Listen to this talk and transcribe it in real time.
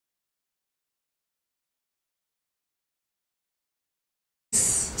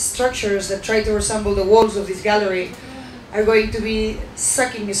structures that try to resemble the walls of this gallery are going to be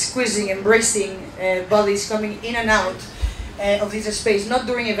sucking, squeezing, embracing bodies coming in and out of this space, not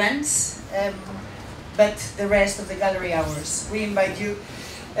during events, but the rest of the gallery hours. We invite you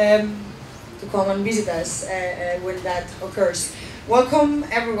to come and visit us when that occurs. Welcome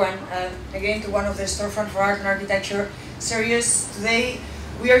everyone again to one of the Storefront for Art and Architecture series. Today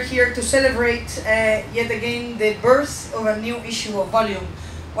we are here to celebrate yet again the birth of a new issue of Volume,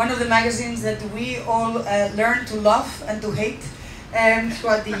 one of the magazines that we all learned to love and to hate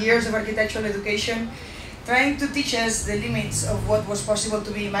throughout the years of architectural education, trying to teach us the limits of what was possible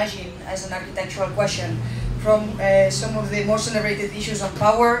to be imagined as an architectural question, from some of the most celebrated issues on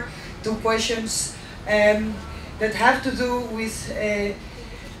power to questions that have to do with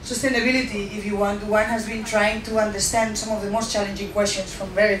sustainability, if you want. One has been trying to understand some of the most challenging questions from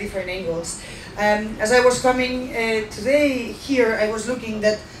very different angles. As I was coming today here, I was looking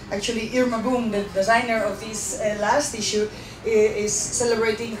that actually Irma Boom, the designer of this last issue, is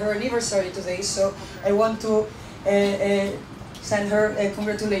celebrating her anniversary today, so I want to send her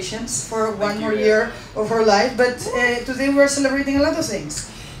congratulations for one more year of her life. But today we're celebrating a lot of things.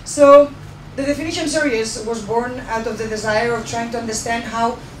 So the definition series was born out of the desire of trying to understand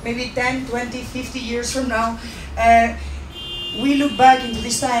how maybe 10, 20, 50 years from now we look back into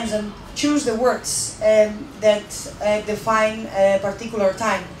these times and choose the words that define a particular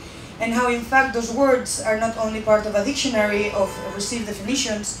time, and how in fact those words are not only part of a dictionary of received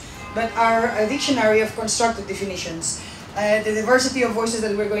definitions, but are a dictionary of constructed definitions. The diversity of voices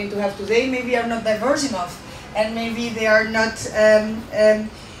that we're going to have today maybe are not diverse enough, and maybe they are not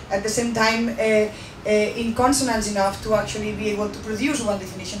at the same time in consonance enough to actually be able to produce one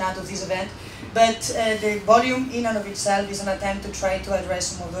definition out of this event. But the volume in and of itself is an attempt to try to address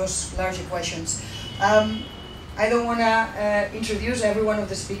some of those larger questions. I don't want to introduce every one of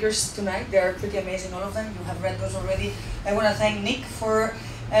the speakers tonight. They are pretty amazing, all of them. You have read those already. I want to thank Nick for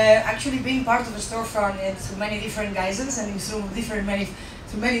actually being part of the Storefront through many different guises and through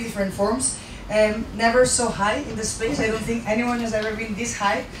many different forms. Never so high in the space. I don't think anyone has ever been this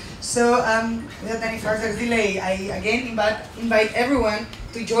high. So without any further delay, I again invite everyone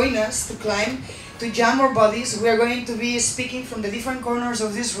to join us, to climb, to jam our bodies. We are going to be speaking from the different corners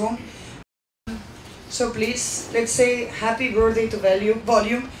of this room. So please, let's say happy birthday to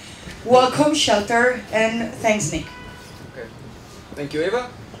Volume. Welcome, Shelter, and thanks, Nick. Okay. Thank you, Eva.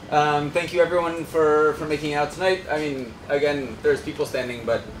 Thank you everyone for making it out tonight. I mean, again, there's people standing,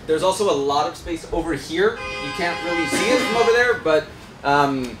 but there's also a lot of space over here. You can't really see it from over there, but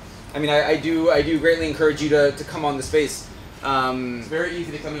I mean, I do greatly encourage you to come on the space. It's very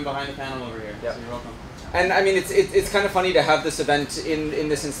easy to come in behind the panel over here. Yeah. So you're welcome. And I mean, it's kind of funny to have this event in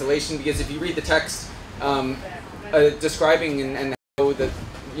this installation, because if you read the text describing and how that,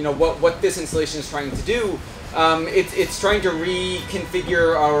 you know, what this installation is trying to do. It's trying to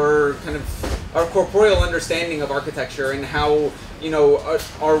reconfigure our corporeal understanding of architecture, and how, you know,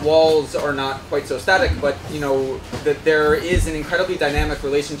 our walls are not quite so static, but, you know, that there is an incredibly dynamic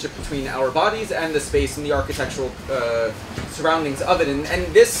relationship between our bodies and the space and the architectural surroundings of it.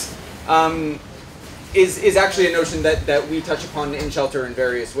 And this is actually a notion that we touch upon in Shelter in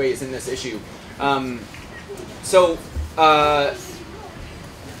various ways in this issue.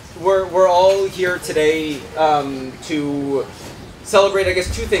 We're all here today to celebrate, I guess,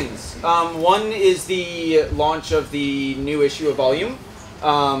 two things. One is the launch of the new issue of Volume,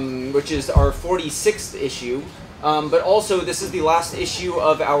 which is our 46th issue, but also this is the last issue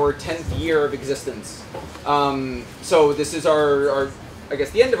of our 10th year of existence. So this is our I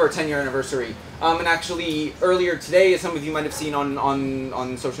guess, the end of our 10-year anniversary. And actually, earlier today, as some of you might have seen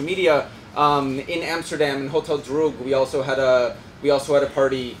on social media, in Amsterdam in Hotel Droog, we also had a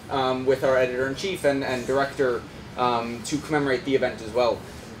party with our editor-in-chief and director to commemorate the event as well.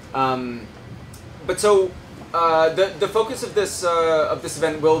 But so the focus of this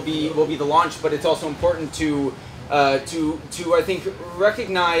event will be the launch, but it's also important to I think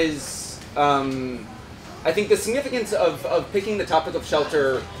recognize I think the significance of picking the topic of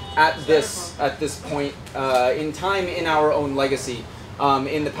shelter at this point in time in our own legacy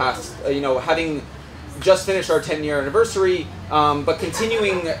in the past. You know, having just finished our 10-year anniversary, but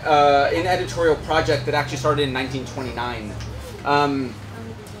continuing an editorial project that actually started in 1929.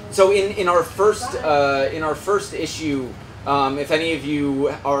 So in our first issue, if any of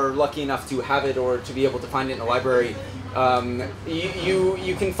you are lucky enough to have it or to be able to find it in the library,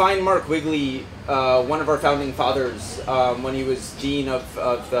 you can find Mark Wigley, one of our founding fathers, when he was dean of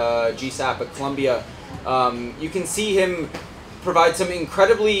the GSAP at Columbia. You can see him provide some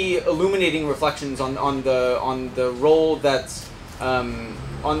incredibly illuminating reflections on the role that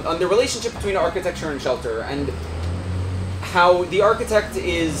on the relationship between architecture and shelter, and how the architect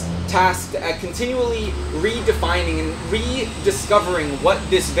is tasked at continually redefining and rediscovering what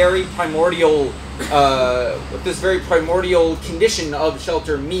this very primordial condition of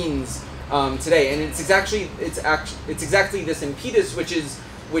shelter means today. And it's exactly this impetus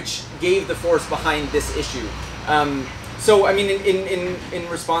which gave the force behind this issue. So I mean, in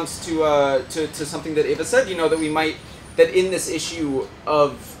response to something that Eva said, that in this issue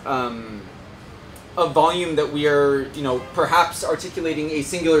of volume, that we are, perhaps articulating a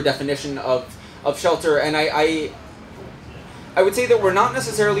singular definition of shelter, and I would say that we're not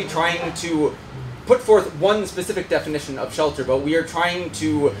necessarily trying to put forth one specific definition of shelter, but we are trying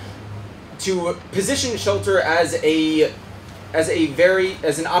to position shelter as an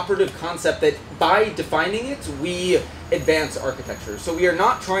operative concept that, by defining it, we advance architecture. So we are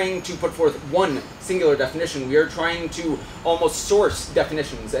not trying to put forth one singular definition. We are trying to almost source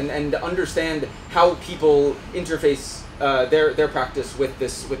definitions and understand how people interface their practice with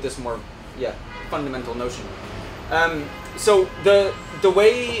this more fundamental notion. So the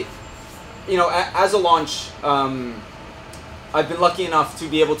way, as a launch, I've been lucky enough to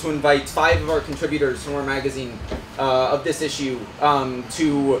be able to invite 5 of our contributors from our magazine of this issue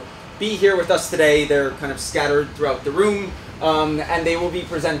to be here with us today. They're kind of scattered throughout the room, and they will be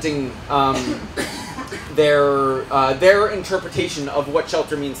presenting their interpretation of what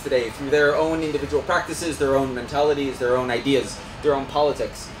shelter means today through their own individual practices, their own mentalities, their own ideas, their own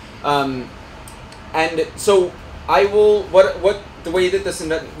politics. And so I will, the way that this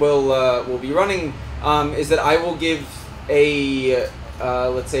event will be running is that I will give a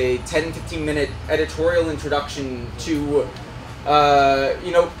let's say 10-15 minute editorial introduction to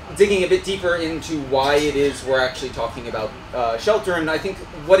digging a bit deeper into why it is we're actually talking about shelter, and I think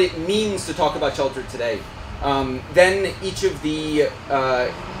what it means to talk about shelter today. Then each of the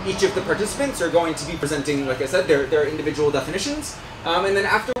participants are going to be presenting, like I said, their individual definitions, and then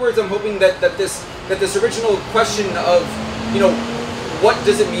afterwards I'm hoping that this original question of what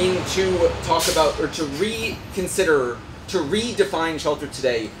does it mean to talk about or to reconsider, to redefine shelter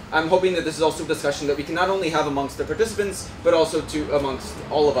today, I'm hoping that this is also a discussion that we can not only have amongst the participants, but also amongst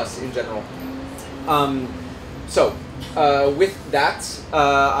all of us in general. With that,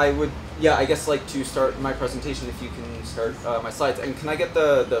 I would, I guess, like to start my presentation, if you can start my slides. And can I get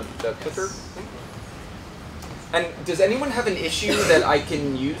the clicker thing? And does anyone have an issue that I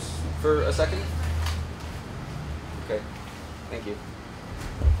can use for a second? Okay, thank you.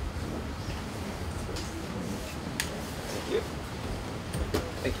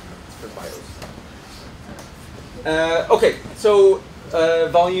 Thank you for bios. Okay, so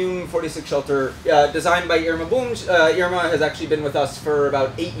volume 46 shelter, designed by Irma Boom. Irma has actually been with us for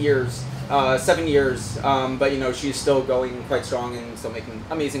about 8 years, 7 years, but she's still going quite strong and still making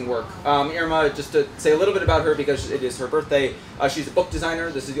amazing work. Irma, just to say a little bit about her because it is her birthday, she's a book designer.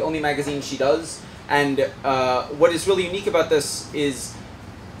 This is the only magazine she does, and what is really unique about this is,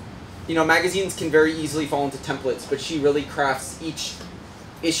 magazines can very easily fall into templates, but she really crafts each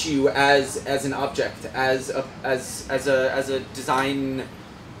issue as an object, as a design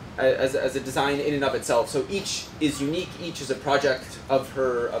in and of itself. So each is unique. Each is a project of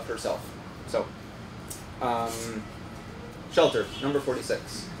herself. So, shelter number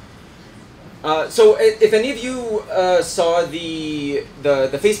 46. So if any of you saw the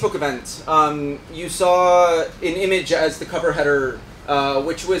Facebook event, you saw an image as the cover header,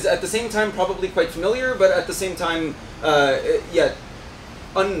 which was at the same time probably quite familiar, but at the same time,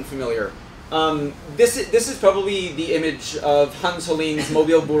 unfamiliar. This is probably the image of Hans Hollén's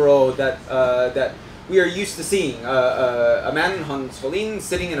Mobile Bureau that we are used to seeing. A man, Hans Hollén,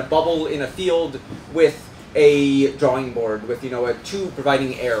 sitting in a bubble in a field with a drawing board with a tube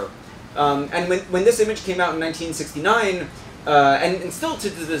providing air. And when this image came out in 1969, and still to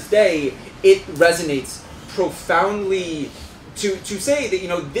this day, it resonates profoundly to say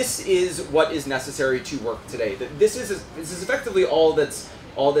that this is what is necessary to work today. That this is effectively all that's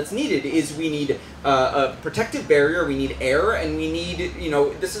needed. Is we need a protective barrier, we need air, and we need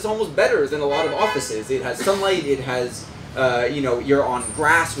this is almost better than a lot of offices. It has sunlight, it has you're on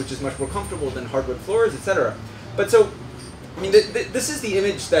grass, which is much more comfortable than hardwood floors, etc. But so, I mean, this is the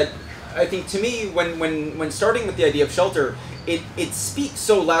image that I think, to me, when starting with the idea of shelter, it speaks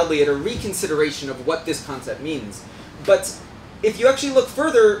so loudly at a reconsideration of what this concept means. But if you actually look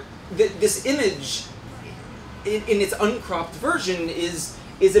further, this image, in its uncropped version, is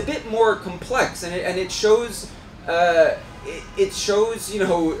a bit more complex, and it shows a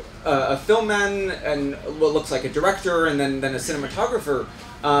filmman and what looks like a director, and then a cinematographer,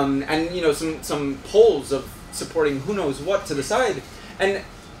 and some poles of supporting who knows what to the side. And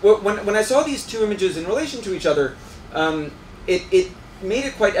when I saw these two images in relation to each other, it made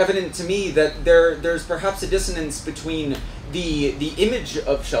it quite evident to me that there's perhaps a dissonance between the image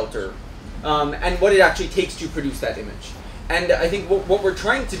of shelter and what it actually takes to produce that image. And I think what we're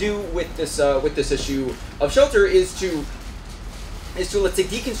trying to do with this issue of shelter is to let's say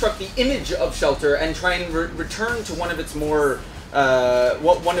deconstruct the image of shelter and try and return to one of its more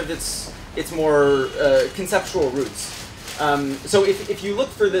more conceptual roots. So if you look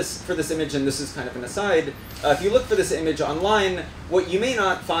for this image, and this is kind of an aside, if you look for this image online, what you may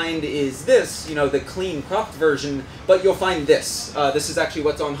not find is this, the clean cropped version, but you'll find this. This is actually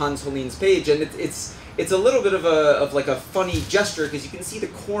what's on Hans Holein's page, and it's a little bit of a funny gesture, because you can see the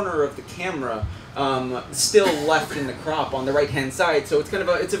corner of the camera still left in the crop on the right hand side. So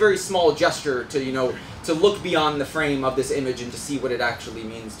it's a very small gesture to look beyond the frame of this image and to see what it actually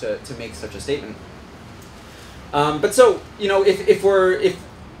means to make such a statement. But so if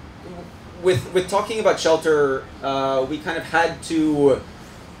with talking about shelter, we kind of had to,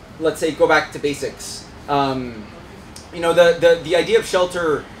 let's say, go back to basics. The idea of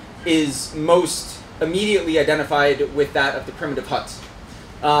shelter is most immediately identified with that of the primitive hut.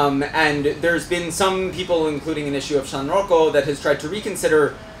 And there's been some people, including an issue of San Rocco, that has tried to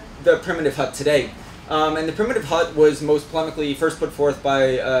reconsider the primitive hut today. And the primitive hut was most polemically first put forth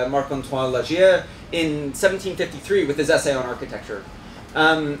by Marc-Antoine Lagier in 1753 with his essay on architecture.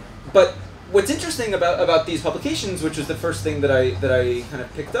 But what's interesting about these publications, which was the first thing that I kind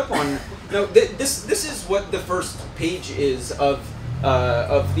of picked up on, this is what the first page is of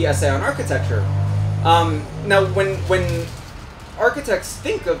the essay on architecture. Now, when architects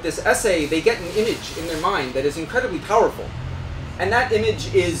think of this essay, they get an image in their mind that is incredibly powerful, and that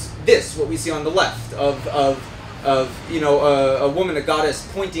image is this, what we see on the left, of a woman, a goddess,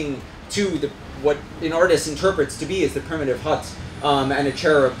 pointing to what an artist interprets to be as the primitive hut, and a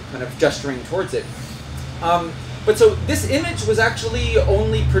cherub kind of gesturing towards it. But so this image was actually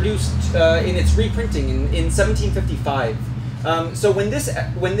only produced in its reprinting in 1755. So when this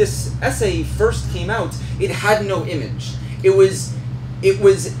essay first came out, it had no image. It was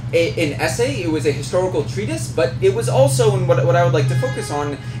an essay. It was a historical treatise, but it was also, and what I would like to focus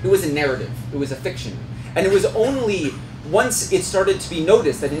on, it was a narrative. It was a fiction, and it was only once it started to be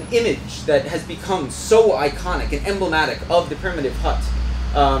noticed that an image that has become so iconic and emblematic of the primitive hut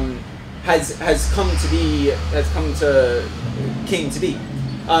came to be.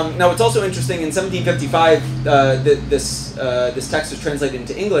 Now, it's also interesting, in 1755, this text was translated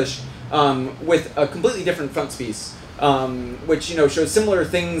into English with a completely different frontispiece, which shows similar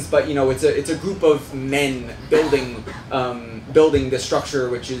things, but it's a group of men building this structure,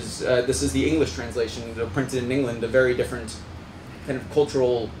 which is this is the English translation, printed in England, a very different kind of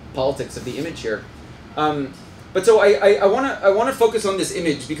cultural politics of the image here. But so I want to focus on this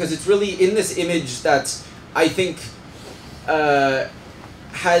image, because it's really in this image that I think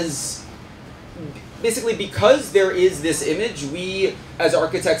has basically, because there is this image, we as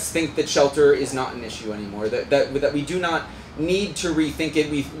architects think that shelter is not an issue anymore. That we do not need to rethink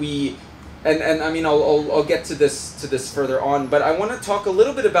it. And I mean I'll get to this further on, but I want to talk a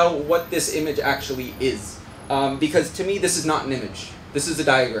little bit about what this image actually is, because to me this is not an image. This is a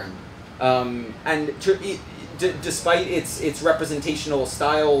diagram, and despite its representational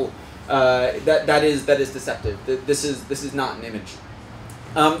style, that is deceptive. This is not an image.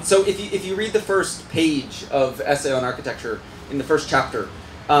 So if you read the first page of Essay on Architecture, in the first chapter,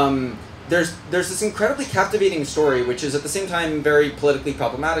 there's this incredibly captivating story, which is at the same time very politically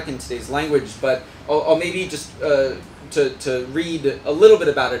problematic in today's language, but I'll maybe just to read a little bit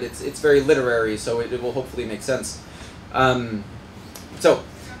about it. It's very literary, so it will hopefully make sense. So,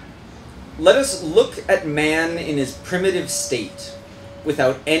 let us look at man in his primitive state,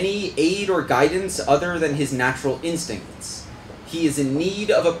 without any aid or guidance other than his natural instincts. He is in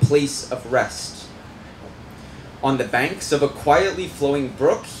need of a place of rest. On the banks of a quietly flowing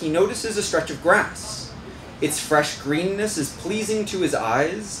brook, he notices a stretch of grass. Its fresh greenness is pleasing to his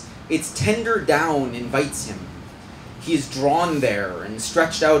eyes. Its tender down invites him. He is drawn there and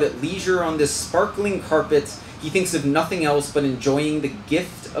stretched out at leisure on this sparkling carpet. He thinks of nothing else but enjoying the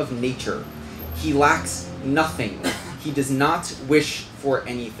gift of nature. He lacks nothing. He does not wish for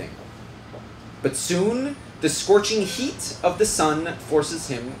anything. But soon, the scorching heat of the sun forces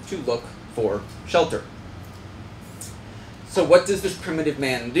him to look for shelter. So what does this primitive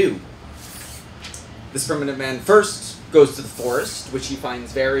man do? This primitive man first goes to the forest, which he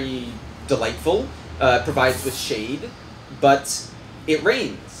finds very delightful, provides with shade, but it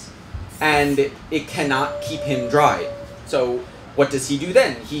rains, and it cannot keep him dry. So what does he do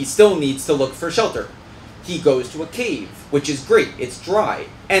then? He still needs to look for shelter. he goes to a cave, which is great. It's dry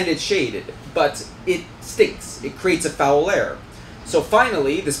and it's shaded, but it stinks. It creates a foul air. So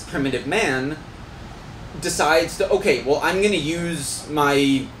finally, this primitive man decides to, okay, well, I'm going to use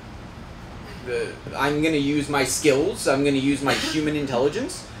my skills. I'm going to use my human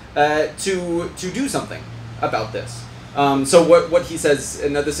intelligence to do something about this. So what he says,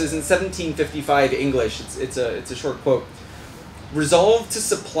 and this is in 1755 English. It's a short quote. Resolved to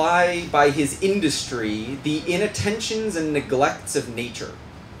supply by his industry the inattentions and neglects of nature.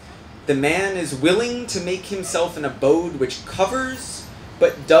 The man is willing to make himself an abode which covers,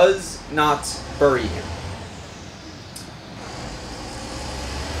 but does not bury him.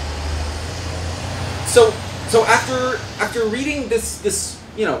 So after reading this, it's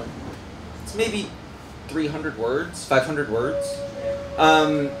maybe 300 words, 500 words,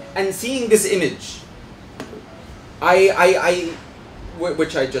 and seeing this image,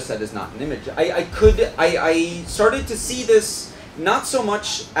 which I just said is not an image, I started to see this not so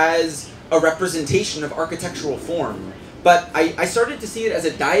much as a representation of architectural form, but I started to see it as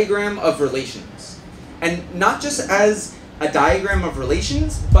a diagram of relations. And not just as a diagram of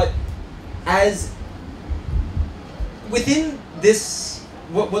relations, but as within this,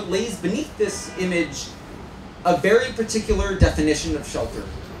 what lays beneath this image, a very particular definition of shelter,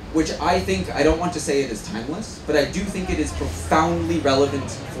 which I don't want to say it is timeless, but I do think it is profoundly relevant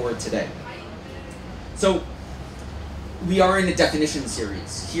for today. So we are in a definition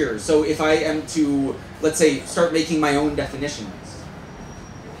series here. So if I am to, let's say, start making my own definitions,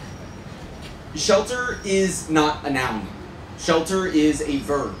 shelter is not a noun. Shelter is a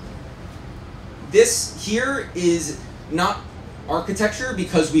verb. This here is not architecture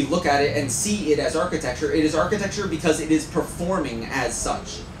because we look at it and see it as architecture. It is architecture because it is performing as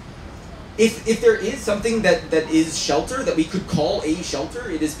such. If there is something that is shelter, that we could call a shelter,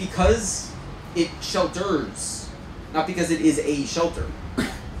 it is because it shelters, not because it is a shelter.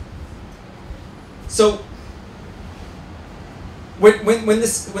 So when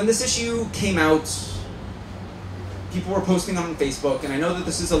this issue came out, people were posting on Facebook, and I know that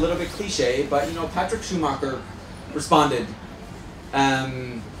this is a little bit cliche, but Patrick Schumacher responded,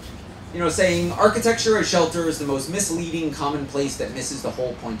 saying architecture as shelter is the most misleading commonplace that misses the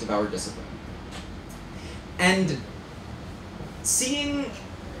whole point of our discipline. And seeing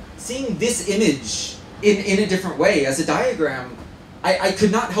this image in a different way as a diagram, I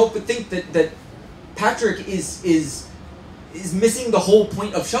could not help but think that Patrick is missing the whole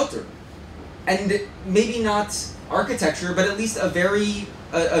point of shelter, and maybe not architecture, but at least a very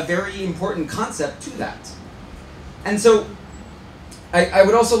important concept to that. And so I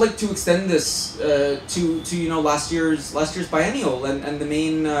would also like to extend this to last year's biennial and the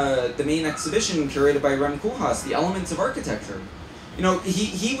main exhibition curated by Rem Koolhaas, the elements of architecture.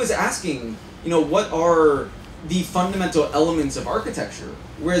 He was asking, what are the fundamental elements of architecture?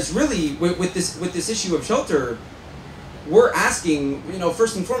 Whereas really with this issue of shelter, we're asking,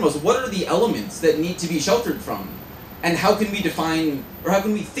 first and foremost, what are the elements that need to be sheltered from, and how can we define, or how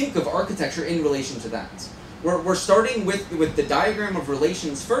can we think of architecture in relation to that? We're starting with the diagram of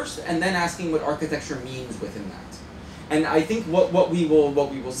relations first, and then asking what architecture means within that. And I think what we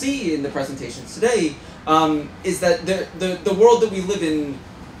will see in the presentations today is that the world that we live in,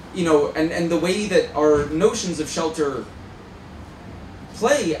 and the way that our notions of shelter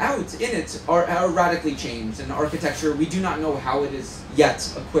play out in it are radically changed. And architecture, we do not know how it is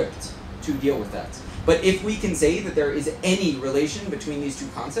yet equipped to deal with that. But if we can say that there is any relation between these two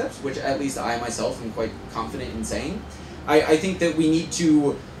concepts, which at least I myself am quite confident in saying, I think that we need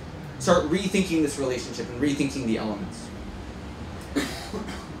to start rethinking this relationship and rethinking the elements.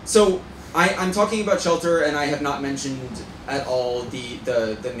 So I'm talking about shelter, and I have not mentioned at all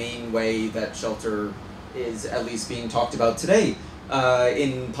the main way that shelter is at least being talked about today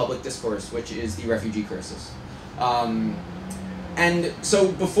in public discourse, which is the refugee crisis. And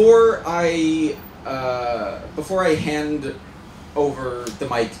so before I hand over the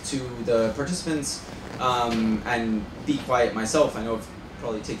mic to the participants and be quiet myself, I know I've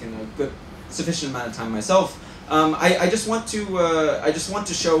probably taken a sufficient amount of time myself. I just want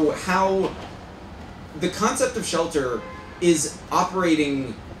to show how the concept of shelter is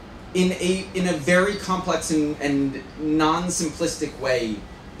operating in a very complex and non-simplistic way,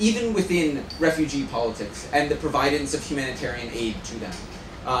 even within refugee politics and the providence of humanitarian aid to them.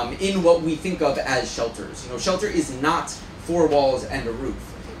 In what we think of as shelters. Shelter is not 4 walls and a roof.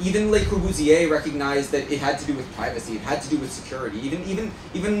 Even Le Corbusier recognized that it had to do with privacy, it had to do with security.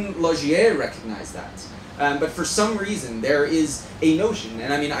 Even Laugier recognized that. But for some reason, there is a notion,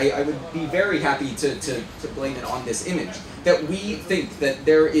 and I would be very happy to blame it on this image, that we think that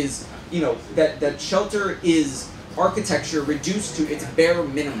there is that shelter is architecture reduced to its bare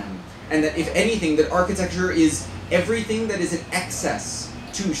minimum, and that if anything, that architecture is everything that is an excess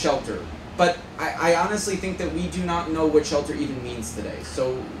to shelter. But I honestly think that we do not know what shelter even means today.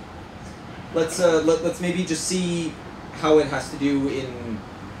 So let's maybe just see how it has to do in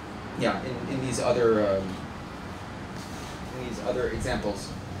these other examples.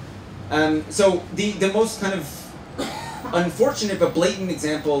 So the most kind of unfortunate but blatant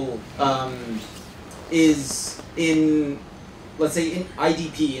example is in, let's say, in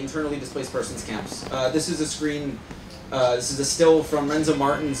IDP, internally displaced persons camps. This is a screen. This is a still from Renzo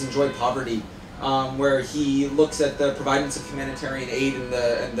Martin's Enjoy Poverty, where he looks at the providence of humanitarian aid and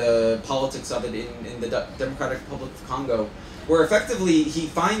the politics of it in the Democratic Republic of Congo, where effectively he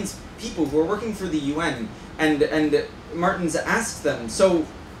finds people who are working for the UN, and Martins asks them, so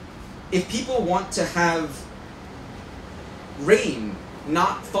if people want to have rain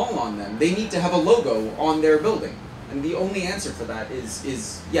not fall on them, they need to have a logo on their building, and the only answer for that is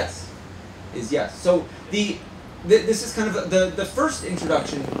yes, So this is kind of the first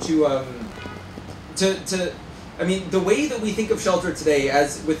introduction to I mean, the way that we think of shelter today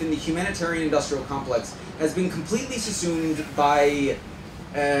as within the humanitarian-industrial complex has been completely subsumed by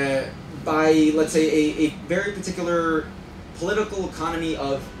let's say a very particular political economy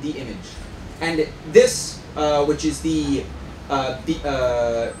of the image, and this which is the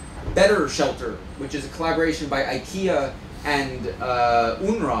Better Shelter, which is a collaboration by IKEA and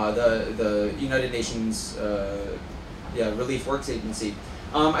UNRWA, the United Nations Relief Works Agency,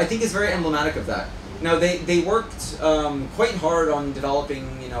 I think is very emblematic of that. Now they worked quite hard on developing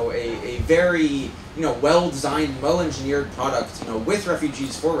a very well-designed, well-engineered product with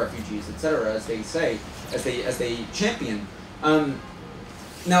refugees, for refugees, etc. as they say, as they champion.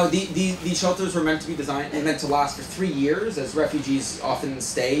 Now these shelters were meant to be designed and meant to last for 3 years, as refugees often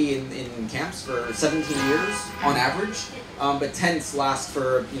stay in camps for 17 years on average, but tents last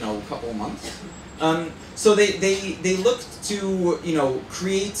for a couple of months. So they looked to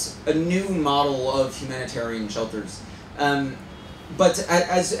create a new model of humanitarian shelters. But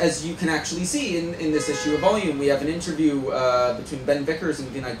as you can actually see in this issue of Volume, we have an interview between Ben Vickers and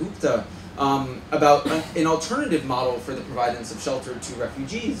Vinay Gupta about an alternative model for the providence of shelter to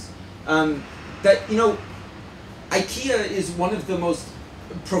refugees. That IKEA is one of the most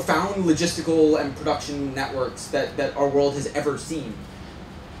profound logistical and production networks that our world has ever seen.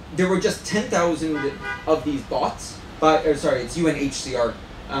 There were just 10,000 of these bots, it's UNHCR.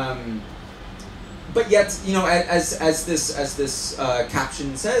 But yet, as this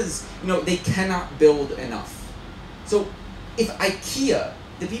caption says, they cannot build enough. So, if IKEA,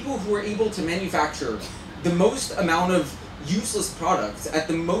 the people who are able to manufacture the most amount of useless products at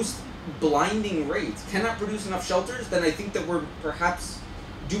the most blinding rate, cannot produce enough shelters, then I think that we're perhaps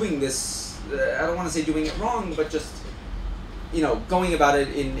doing this. I don't want to say doing it wrong, but just going about it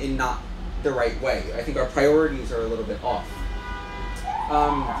in not the right way. I think our priorities are a little bit off.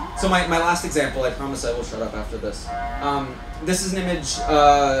 So my last example, I promise I will shut up after this. This is an image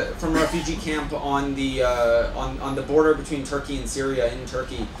from a refugee camp on the border between Turkey and Syria in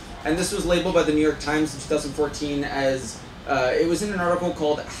Turkey, and this was labeled by the New York Times in 2014 as it was in an article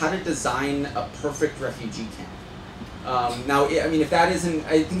called "How to Design a Perfect Refugee Camp." Now, I mean, if that isn't,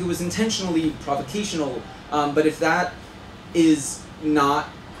 I think it was intentionally provocational, but if that is not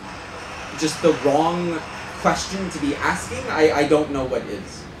just the wrong question to be asking, I don't know what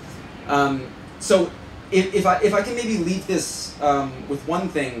is. So if I can maybe leave this with one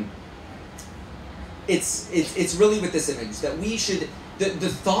thing, it's really with this image that we should, the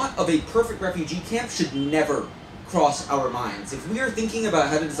thought of a perfect refugee camp should never cross our minds. If we are thinking about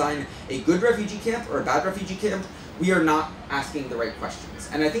how to design a good refugee camp or a bad refugee camp, we are not asking the right questions.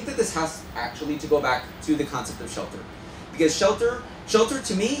 And I think that this has actually to go back to the concept of shelter. Because shelter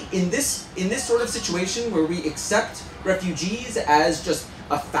to me, in this sort of situation where we accept refugees as just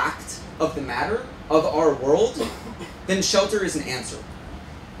a fact of the matter of our world, then shelter is an answer.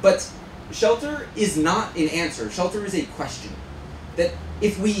 But shelter is not an answer. Shelter is a question. That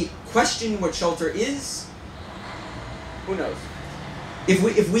if we question what shelter is, who knows?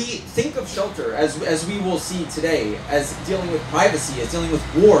 If we think of shelter as we will see today, as dealing with privacy, as dealing with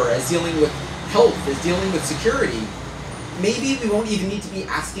war, as dealing with health, as dealing with security, maybe we won't even need to be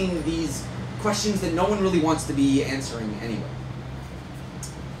asking these questions that no one really wants to be answering anyway.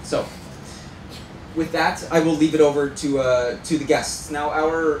 So, with that, I will leave it over to the guests. Now,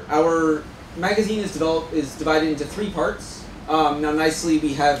 our magazine is divided into 3 parts. Now, nicely,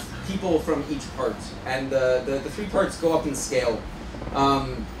 we have people from each part, and the 3 parts go up in scale.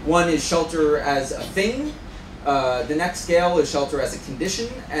 One is shelter as a thing, The next scale is shelter as a condition,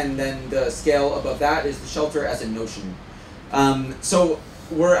 and then the scale above that is the shelter as a notion. So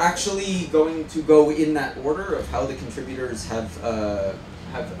we're actually going to go in that order of how the contributors have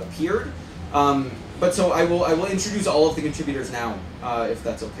appeared. But so I will introduce all of the contributors now, if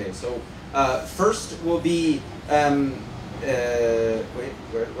that's okay. So first will be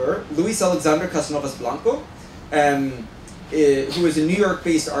Lluís Alexandre Casanovas Blanco, who is a New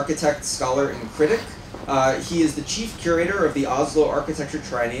York-based architect, scholar, and critic. He is the chief curator of the Oslo Architecture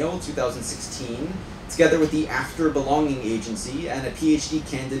Triennial 2016, together with the After Belonging Agency, and a PhD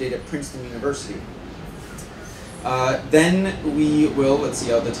candidate at Princeton University. Then we will, let's see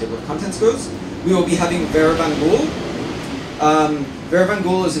how the table of contents goes. We will be having Vere van Gool. Vere van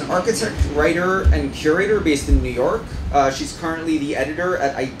Gool is an architect, writer, and curator based in New York. She's currently the editor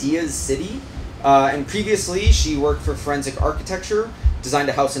at Ideas City. And previously, she worked for Forensic Architecture, designed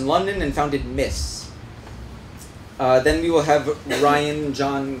a house in London, and founded MISS. Then we will have Ryan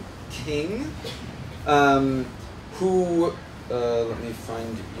John King, who, let me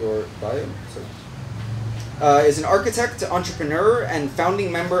find your bio, is an architect, entrepreneur, and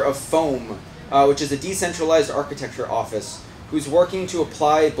founding member of Foam, which is a decentralized architecture office, who's working to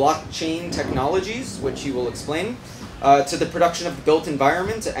apply blockchain technologies, which he will explain, to the production of the built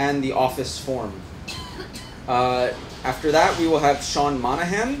environment and the office form. After that, we will have Sean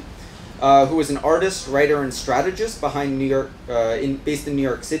Monahan, who is an artist, writer, and strategist behind based in New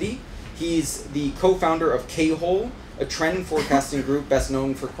York City. He's the co-founder of K-Hole, a trend forecasting group best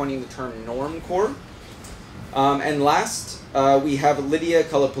known for coining the term normcore. And last, we have Lydia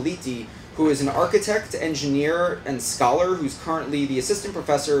Kallipoliti, who is an architect, engineer, and scholar who's currently the assistant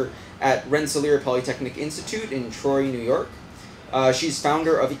professor at Rensselaer Polytechnic Institute in Troy, New York. She's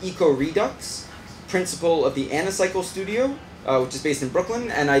founder of Eco Redux, principal of the Anacycle Studio, which is based in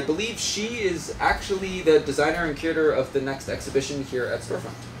Brooklyn, and I believe she is actually the designer and curator of the next exhibition here at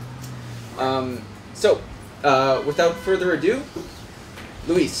Storefront. Without further ado,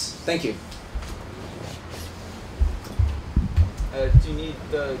 Lluís, thank you. Do you need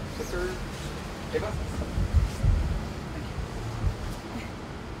the clicker, Eva?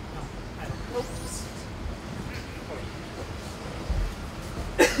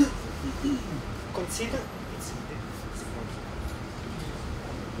 Consider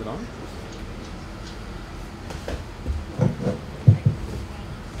Is it on?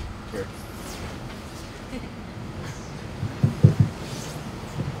 Here.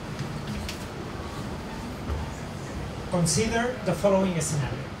 Consider the following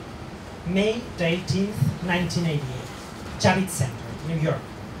scenario. May the 18th, 1988, Javits Center, New York,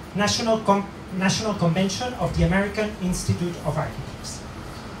 National Convention of the American Institute of Architects.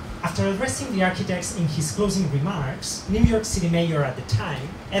 After addressing the architects in his closing remarks, New York City Mayor at the time,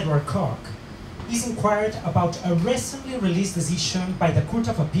 Edward Koch, is inquired about a recently released decision by the Court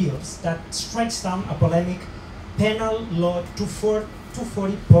of Appeals that strikes down a polemic Penal Law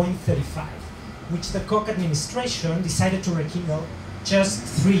 240.35, which the Koch administration decided to rekindle just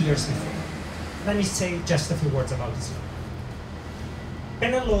 3 years before. Let me say just a few words about this law.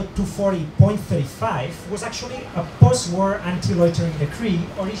 Penal Law 240.35 was actually a post-war anti-loitering decree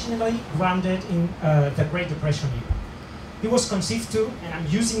originally grounded in the Great Depression era. It was conceived to, and I'm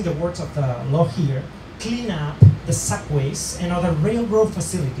using the words of the law here, clean up the subways and other railroad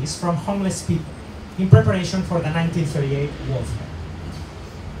facilities from homeless people in preparation for the 1938 warfare.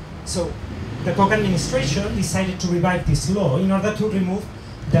 So, the Koch administration decided to revive this law in order to remove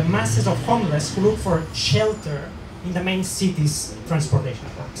the masses of homeless who look for shelter in the main city's transportation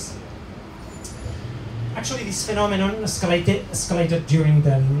hubs. Actually, this phenomenon escalated during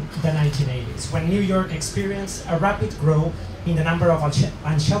the 1980s, when New York experienced a rapid growth in the number of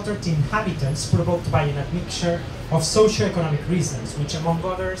unsheltered inhabitants provoked by an admixture of socio-economic reasons, which among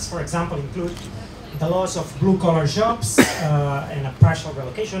others, for example, include the loss of blue-collar jobs and a partial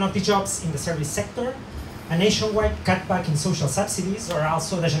relocation of the jobs in the service sector, a nationwide cutback in social subsidies, or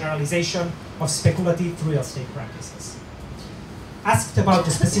also the generalization of speculative real estate practices. Asked about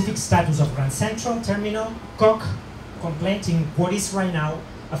the specific status of Grand Central Terminal, Koch complained in what is right now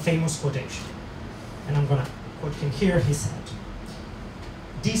a famous quotation. And I'm gonna quote him here, he said,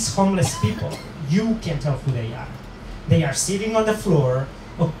 "These homeless people, you can't tell who they are. They are sitting on the floor,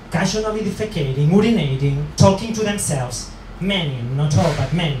 occasionally defecating, urinating, talking to themselves, many, not all,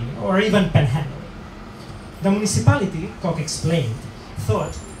 but many, or even panhandling." The municipality, Koch explained,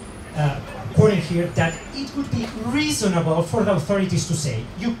 thought, quoting here, that it would be reasonable for the authorities to say,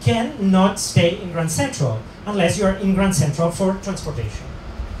 you cannot stay in Grand Central unless you are in Grand Central for transportation.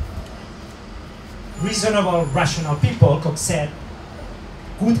 Reasonable, rational people, Koch said,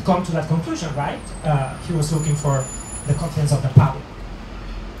 would come to that conclusion, right? He was looking for the confidence of the public.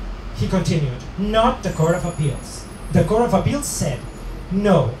 He continued, not the Court of Appeals. The Court of Appeals said,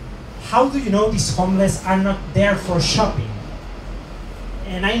 no, how do you know these homeless are not there for shopping?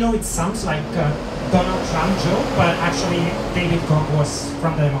 And I know it sounds like a Donald Trump joke, but actually David Koch was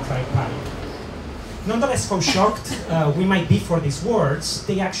from the Democratic Party. Nonetheless, how shocked we might be for these words,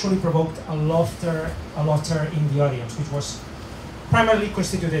 they actually provoked a laughter in the audience, which was primarily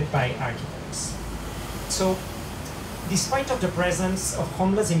constituted by architects. So, despite of the presence of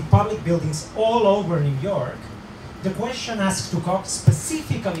homeless in public buildings all over New York, the question asked to Koch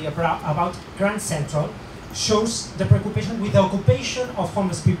specifically about Grand Central shows the preoccupation with the occupation of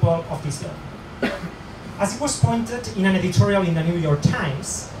homeless people of this building. As it was pointed in an editorial in the New York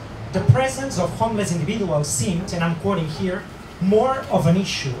Times, the presence of homeless individuals seemed, and I'm quoting here, more of an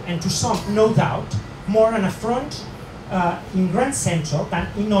issue, and to some, no doubt, more an affront in Grand Central than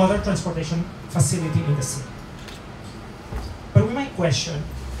in other transportation facility in the city. But we might question,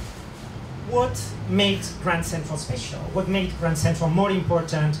 what made Grand Central special? What made Grand Central more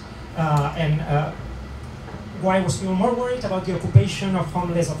important and why was people more worried about the occupation of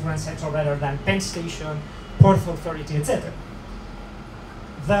homeless of Grand Central rather than Penn Station, Port Authority, etc.?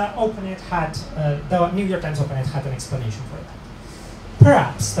 The New York Times Open-Ed had an explanation for that.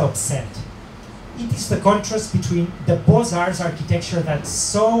 Perhaps, Koch said, it is the contrast between the Beaux-Arts architecture that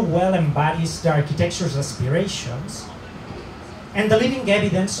so well embodies the architecture's aspirations and the living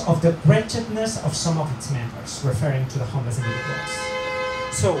evidence of the wretchedness of some of its members, referring to the homeless individuals.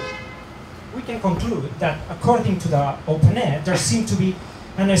 So, we can conclude that according to the Open-Ed, there seemed to be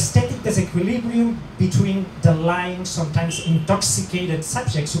an aesthetic disequilibrium between the lying, sometimes intoxicated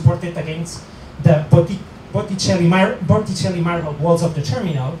subjects supported against the Botticelli marble walls of the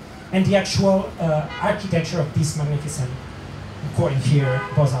terminal and the actual architecture of this magnificent, quoting here,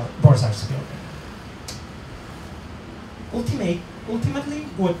 Beaux-Arts building. Ultimately,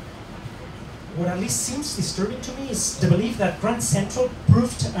 what at least seems disturbing to me is the belief that Grand Central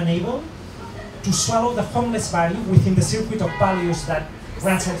proved unable to swallow the homeless body within the circuit of values that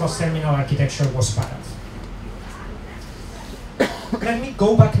Grand Central's terminal architecture was part of. Let me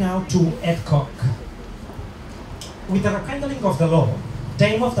go back now to Ed Koch. With the rekindling of the law, the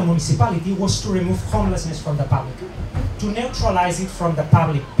aim of the municipality was to remove homelessness from the public, to neutralize it from the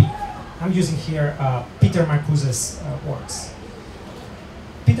public view. I'm using here Peter Marcuse's words.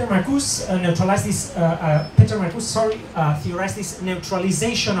 Peter Marcuse theorized this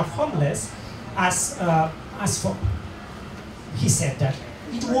neutralization of homeless as follows. He said that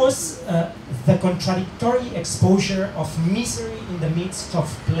it was the contradictory exposure of misery in the midst of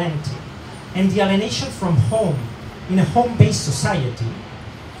plenty and the alienation from home in a home-based society.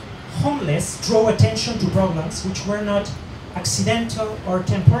 Homeless draw attention to problems which were not accidental or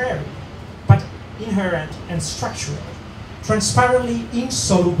temporary, but inherent and structural, transparently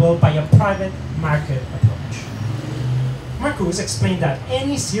insoluble by a private market approach. Marcuse explained that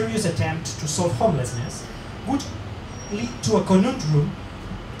any serious attempt to solve homelessness would lead to a conundrum,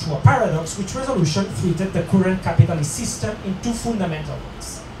 to a paradox, which resolution treated the current capitalist system in two fundamental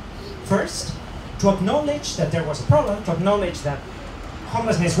ways. First, to acknowledge that there was a problem, to acknowledge that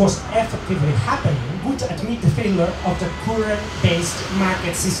homelessness was effectively happening, would admit the failure of the current-based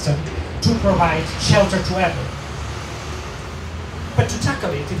market system to provide shelter to everyone. But to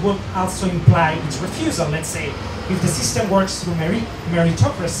tackle it, it would also imply its refusal. Let's say, if the system works through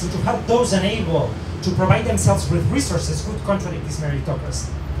meritocracy, to help those unable to provide themselves with resources would contradict this meritocracy.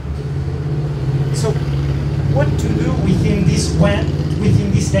 So, what to do within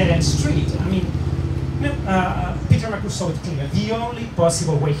this dead-end street? I mean, Peter Marcuse saw it clear. The only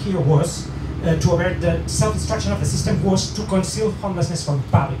possible way here was to avert the self-destruction of the system was to conceal homelessness from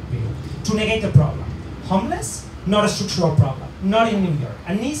public view, to negate the problem. Homeless, not a structural problem, not in New York,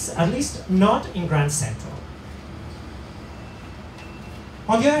 at least not in Grand Central.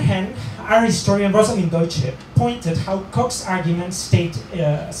 On the other hand, our historian Rosalind Deutsche pointed how Koch's argument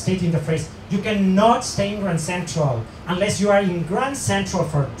stating the phrase, "You cannot stay in Grand Central unless you are in Grand Central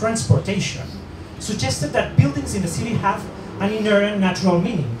for transportation," suggested that buildings in the city have an inherent natural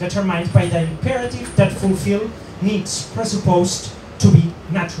meaning, determined by the imperative that fulfill needs presupposed to be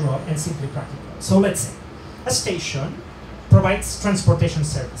natural and simply practical. So let's say, a station provides transportation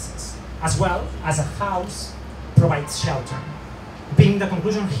services, as well as a house provides shelter, being the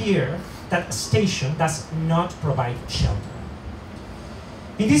conclusion here that a station does not provide shelter.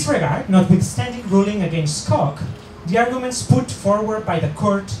 In this regard, notwithstanding ruling against Koch, the arguments put forward by the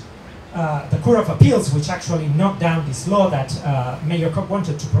Court of Appeals, which actually knocked down this law that Mayor Koch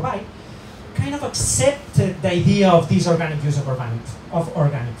wanted to provide, kind of accepted the idea of this organic use of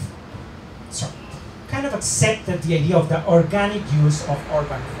kind of accepted the idea of the organic use of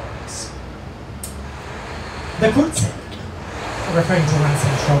urban forests. The Kurds, referring to Grand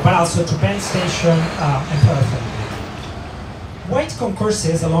Central, but also to Penn Station and Perth. White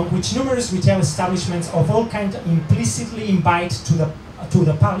concourses, along which numerous retail establishments of all kinds implicitly invite to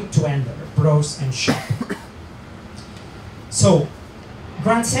the public to enter, browse, and shop. So,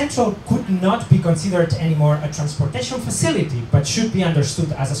 Grand Central could not be considered anymore a transportation facility, but should be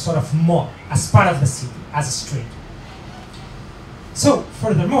understood as a sort of mall, as part of the city, as a street. So,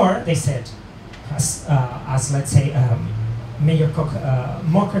 furthermore, they said, as let's say, Mayor Koch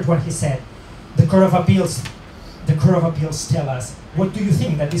mocked when he said, the Court of Appeals tell us, what do you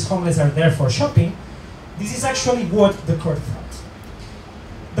think, that these homeless are there for shopping? This is actually what the court thought.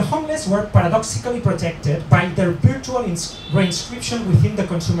 The homeless were paradoxically protected by their virtual reinscription within the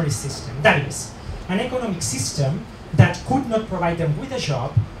consumerist system. That is, an economic system that could not provide them with a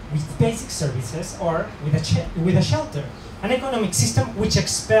job, with basic services, or with a shelter. An economic system which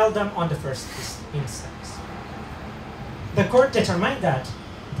expelled them on the first instance. The court determined that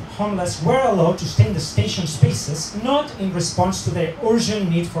homeless were allowed to stay in the station spaces not in response to their urgent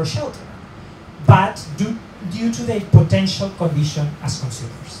need for shelter, but due to their potential condition as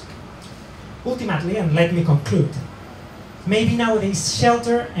consumers. Ultimately, and let me conclude, maybe nowadays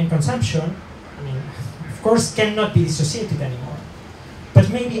shelter and consumption, of course, cannot be dissociated anymore. But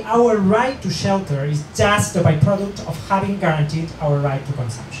maybe our right to shelter is just the byproduct of having guaranteed our right to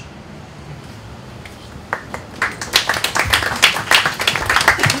consumption.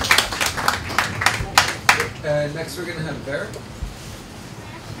 Next we're going to have Vere.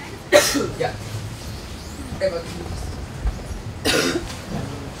 Yeah. Eva,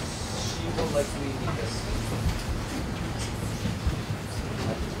 she will likely need this.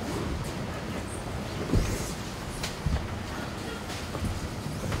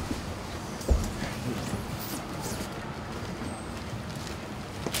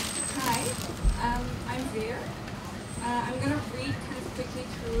 Hi, I'm Vere. I'm going to read kind of quickly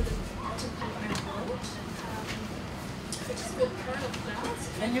through the article I wrote.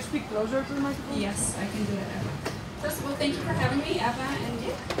 Can you speak closer to the microphone? Yes, I can do that. First of all, thank you for having me, Eva and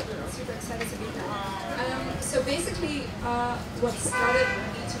Nick. Super excited to be here. So basically, what started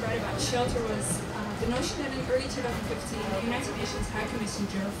me to write about shelter was the notion that in early 2015, the United Nations High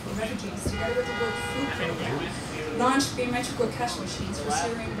Commissioner for Refugees, together with the World Food Programme, launched biometrical cash machines for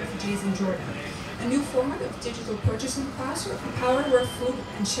Syrian refugees in Jordan. A new format of digital purchasing power where food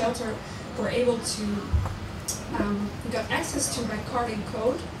and shelter were able to got access to by card and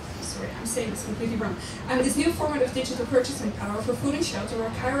code. Sorry, I'm saying this completely wrong. This new format of digital purchasing power for food and shelter, where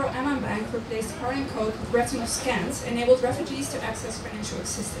Cairo Amman Bank replaced card and code with retinal scans, enabled refugees to access financial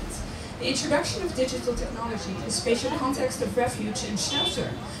assistance. The introduction of digital technology, the spatial context of refuge and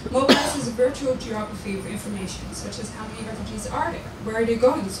shelter, mobilizes a virtual geography of information, such as how many refugees are there, where are they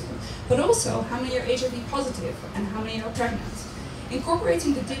going to, but also how many are HIV positive and how many are pregnant.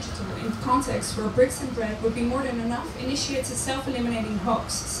 Incorporating the digital in contexts where bricks and bread would be more than enough initiates a self-eliminating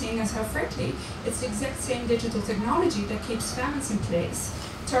hoax, seeing as how frankly it's the exact same digital technology that keeps famines in place,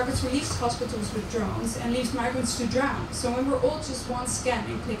 targets relief hospitals with drones, and leaves migrants to drown. So when we're all just one scan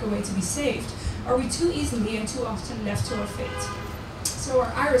and click away to be saved, are we too easily and too often left to our fate? So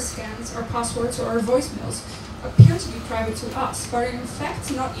our iris scans, our passwords, or our voicemails appear to be private to us, but are in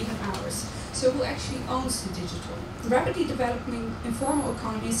fact not even ours. So who actually owns the digital? Rapidly developing informal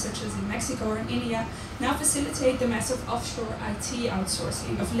economies such as in Mexico or in India now facilitate the massive offshore IT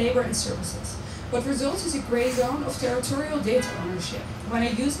outsourcing of labor and services. What results is a gray zone of territorial data ownership. When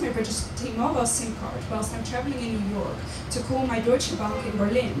I use my registered T-Mobile SIM card whilst I'm traveling in New York to call my Deutsche Bank in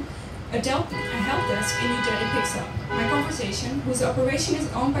Berlin, a help desk in New Delhi picks up. My conversation, whose operation is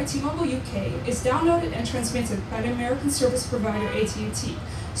owned by T-Mobile UK, is downloaded and transmitted by the American service provider AT&T,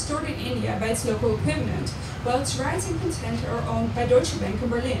 stored in India by its local equivalent, while its rights and content are owned by Deutsche Bank in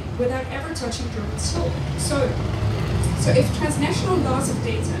Berlin, without ever touching German soil. So if transnational laws of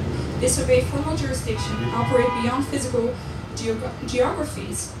data disobey formal jurisdiction and operate beyond physical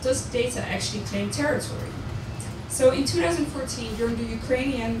geographies, does data actually claim territory? So in 2014, during the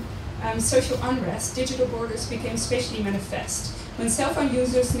Ukrainian social unrest, digital borders became spatially manifest, when cell phone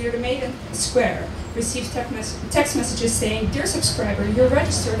users near the Maidan Square received text messages saying, "Dear subscriber, you're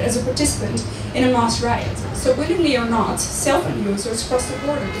registered as a participant in a mass riot." So willingly or not, cell phone users crossed the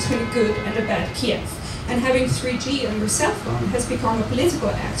border between the good and the bad Kiev. And having 3G on your cell phone has become a political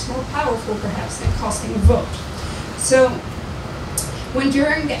act more powerful perhaps than casting a vote. So when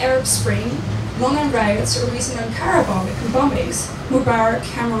during the Arab Spring, London riots or recent Ankara bombings, Mubarak,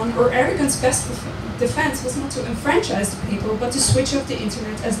 Cameron, or Erdogan's best defense was not to enfranchise the people, but to switch off the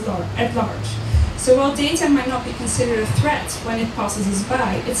internet at large. So while data might not be considered a threat when it passes us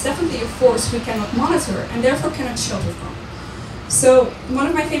by, it's definitely a force we cannot monitor and therefore cannot shelter from. So one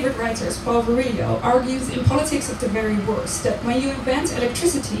of my favorite writers, Paul Virilio, argues in Politics of the Very Worst that when you invent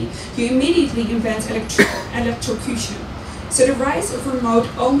electricity, you immediately invent electrocution. So the rise of remote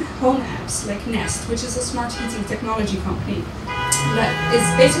home apps like Nest, which is a smart heating technology company, that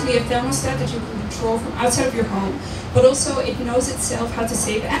is basically a thermostat that you can control from outside of your home, but also it knows itself how to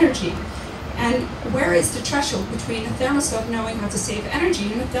save energy. And where is the threshold between a thermostat knowing how to save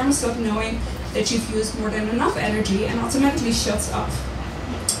energy and a thermostat knowing that you've used more than enough energy and automatically shuts off?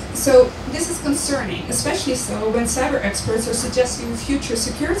 So this is concerning, especially so when cyber experts are suggesting a future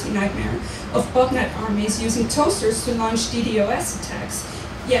security nightmare of botnet armies using toasters to launch DDoS attacks,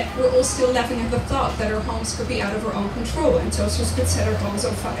 yet we're all still laughing at the thought that our homes could be out of our own control and toasters could set our homes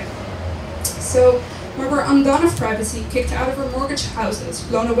on fire. So when we're undone of privacy, kicked out of our mortgaged houses,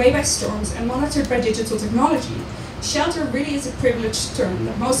 blown away by storms, and monitored by digital technology, shelter really is a privileged term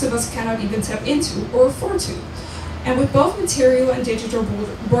that most of us cannot even tap into or afford to. And with both material and digital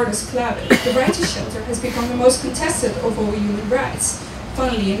borders clouded, the right to shelter has become the most contested of all human rights.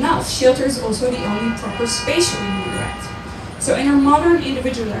 Funnily enough, shelter is also the only proper spatial human right. So in our modern,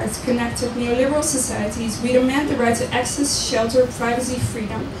 individualized, connected, neoliberal societies, we demand the right to access, shelter, privacy,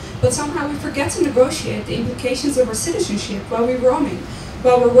 freedom, but somehow we forget to negotiate the implications of our citizenship while we're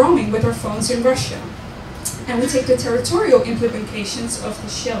roaming with our phones in Russia. And we take the territorial implications of the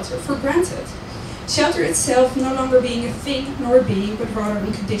shelter for granted. Shelter itself no longer being a thing nor a being, but rather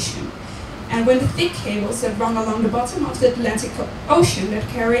a condition. And when the thick cables that run along the bottom of the Atlantic Ocean that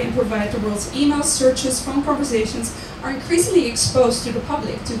carry and provide the world's emails, searches, phone conversations are increasingly exposed to the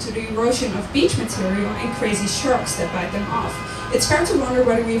public due to the erosion of beach material and crazy sharks that bite them off, it's fair to wonder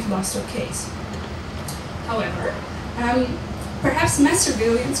whether we've lost our case. However, perhaps mass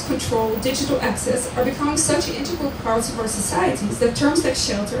surveillance, control, digital access are becoming such integral parts of our societies that terms like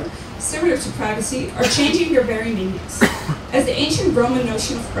shelter, similar to privacy, are changing their very meanings. As the ancient Roman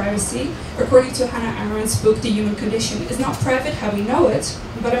notion of privacy, according to Hannah Arendt's book The Human Condition, is not private how we know it,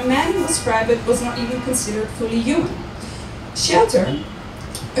 but a man who was private was not even considered fully human. Shelter,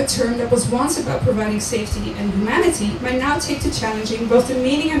 a term that was once about providing safety and humanity, might now take to challenging both the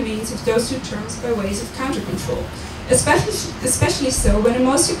meaning and means of those two terms by ways of counter-control. Especially so when the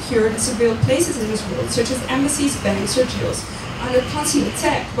most secure and surveilled places in this world, such as embassies, banks, or jails, are under constant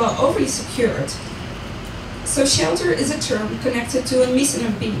attack while overly secured. So shelter is a term connected to a mission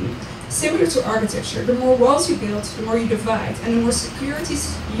of being. Similar to architecture, the more walls you build, the more you divide, and the more security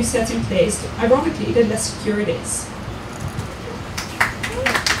you set in place, ironically, the less secure it is.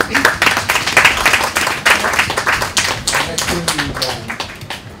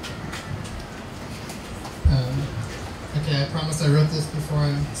 Okay, I promised I wrote this before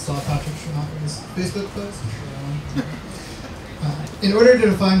I saw Patrick Schumacher's Facebook post. In order to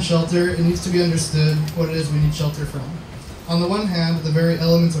define shelter, it needs to be understood what it is we need shelter from. On the one hand, the very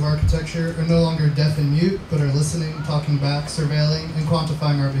elements of architecture are no longer deaf and mute, but are listening, talking back, surveilling, and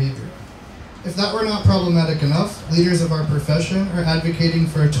quantifying our behavior. If that were not problematic enough, leaders of our profession are advocating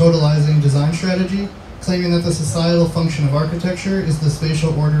for a totalizing design strategy, claiming that the societal function of architecture is the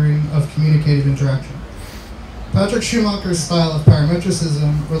spatial ordering of communicative interaction. Patrick Schumacher's style of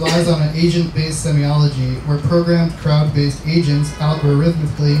parametricism relies on an agent-based semiology where programmed crowd-based agents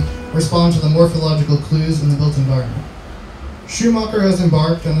algorithmically respond to the morphological clues in the built environment. Schumacher has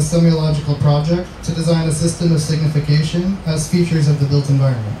embarked on a semiological project to design a system of signification as features of the built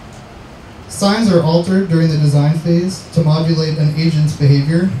environment. Signs are altered during the design phase to modulate an agent's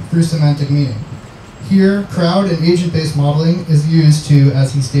behavior through semantic meaning. Here, crowd and agent-based modeling is used to,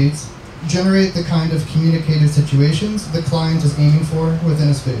 as he states, generate the kind of communicative situations the client is aiming for within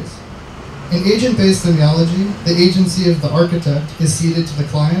a space. In agent-based semiology, the agency of the architect is ceded to the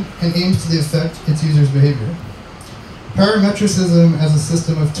client and aims to affect its user's behavior. Parametricism as a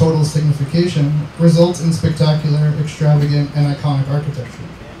system of total signification results in spectacular, extravagant, and iconic architecture.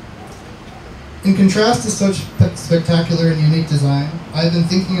 In contrast to such spectacular and unique design, I've been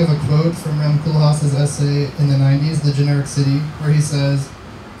thinking of a quote from Rem Koolhaas's essay in the 90s, The Generic City, where he says,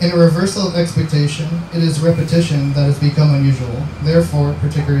 "In a reversal of expectation, it is repetition that has become unusual, therefore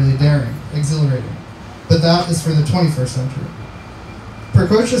particularly daring, exhilarating. But that is for the 21st century."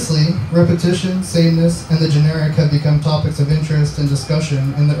 Precociously, repetition, sameness, and the generic have become topics of interest and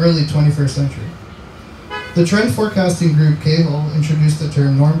discussion in the early 21st century. The trend forecasting group Cable introduced the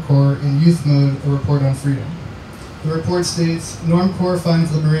term normcore in Youth Mode, a report on freedom. The report states, Normcore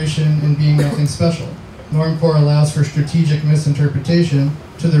finds liberation in being nothing special. Normcore allows for strategic misinterpretation.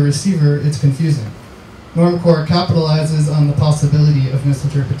 To the receiver, it's confusing. Normcore capitalizes on the possibility of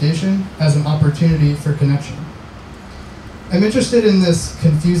misinterpretation as an opportunity for connection. I'm interested in this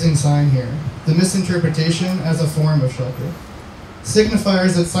confusing sign here, the misinterpretation as a form of shelter.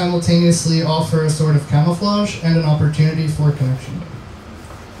 Signifiers that simultaneously offer a sort of camouflage and an opportunity for connection.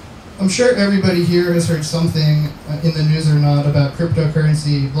 I'm sure everybody here has heard something in the news or not about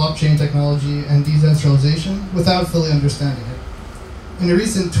cryptocurrency, blockchain technology, and decentralization without fully understanding it. In a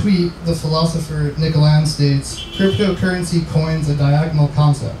recent tweet, the philosopher Nick Land states, cryptocurrency coins a diagonal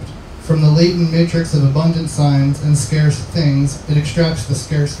concept. From the latent matrix of abundant signs and scarce things, it extracts the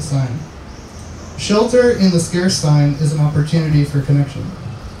scarce sign. Shelter in the scarce sign is an opportunity for connection.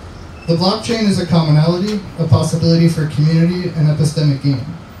 The blockchain is a commonality, a possibility for community and epistemic gain.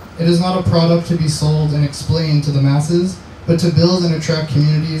 It is not a product to be sold and explained to the masses, but to build and attract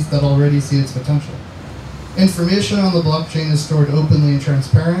communities that already see its potential. Information on the blockchain is stored openly and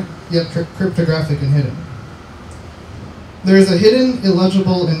transparent, yet cryptographic and hidden. There is a hidden,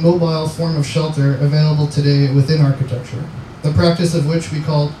 illegible, and mobile form of shelter available today within architecture, the practice of which we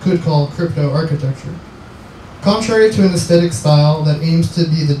could call crypto architecture. Contrary to an aesthetic style that aims to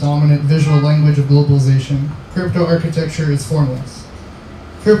be the dominant visual language of globalization, crypto architecture is formless.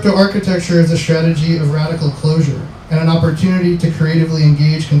 Crypto architecture is a strategy of radical closure and an opportunity to creatively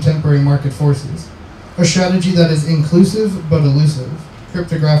engage contemporary market forces. A strategy that is inclusive but elusive,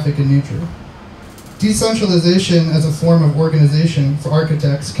 cryptographic in nature. Decentralization as a form of organization for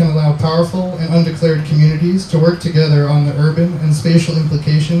architects can allow powerful and undeclared communities to work together on the urban and spatial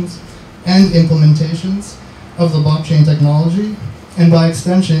implications and implementations of the blockchain technology, and by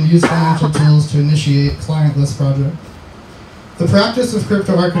extension use financial tools to initiate clientless projects. The practice of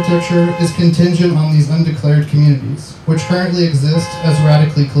crypto architecture is contingent on these undeclared communities, which currently exist as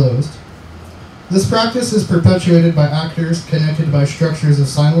radically closed. This practice is perpetuated by actors connected by structures of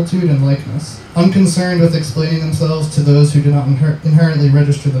similitude and likeness, unconcerned with explaining themselves to those who do not inherently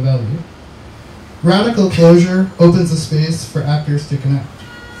register the value. Radical closure opens a space for actors to connect.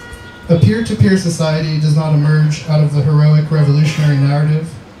 A peer-to-peer society does not emerge out of the heroic revolutionary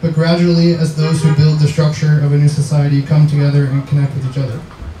narrative, but gradually as those who build the structure of a new society come together and connect with each other.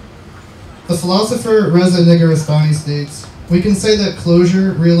 The philosopher Reza Negarestani states, we can say that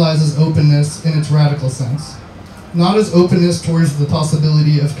closure realizes openness in its radical sense, not as openness towards the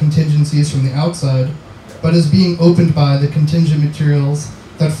possibility of contingencies from the outside, but as being opened by the contingent materials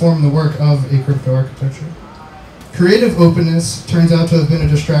that form the work of a crypto architecture. Creative openness turns out to have been a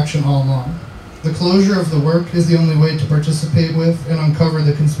distraction all along. The closure of the work is the only way to participate with and uncover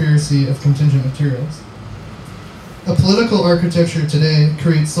the conspiracy of contingent materials. A political architecture today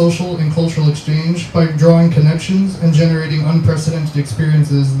creates social and cultural exchange by drawing connections and generating unprecedented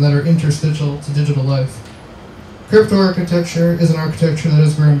experiences that are interstitial to digital life. Crypto architecture is an architecture that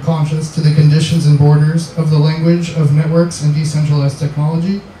has grown conscious to the conditions and borders of the language of networks and decentralized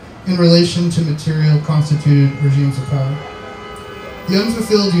technology in relation to material constituted regimes of power. The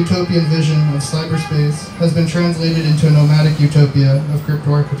unfulfilled utopian vision of cyberspace has been translated into a nomadic utopia of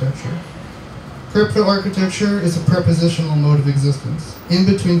crypto architecture. Crypto architecture is a prepositional mode of existence, in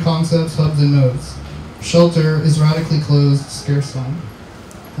between concepts, hubs, and nodes. Shelter is radically closed, scarce line.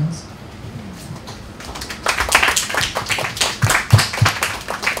 Thanks.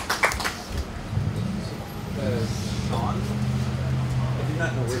 Sean? I do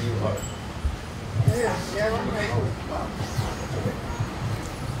not know where you are.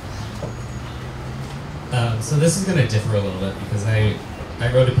 So this is going to differ a little bit because I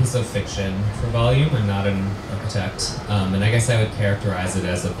wrote a piece of fiction for Volume. I'm not an architect, and I guess I would characterize it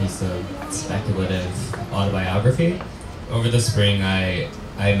as a piece of speculative autobiography. Over the spring, I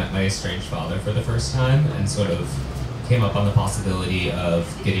met my estranged father for the first time and sort of came up on the possibility of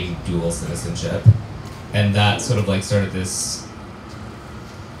getting dual citizenship, and that sort of like started this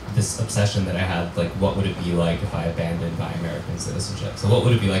obsession that I had, like what would it be like if I abandoned my American citizenship? So what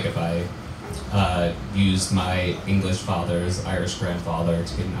would it be like if I used my English father's Irish grandfather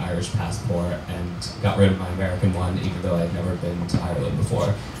to get an Irish passport and got rid of my American one, even though I'd never been to Ireland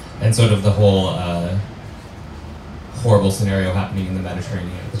before. And sort of the whole horrible scenario happening in the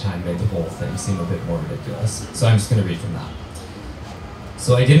Mediterranean at the time made the whole thing seem a bit more ridiculous. So I'm just going to read from that.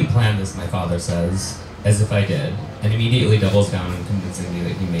 So I didn't plan this, my father says, as if I did, and immediately doubles down on convincing me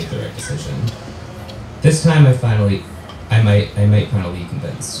that he made the right decision. This time I might finally be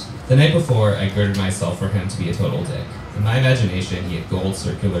convinced. The night before, I girded myself for him to be a total dick. In my imagination, he had gold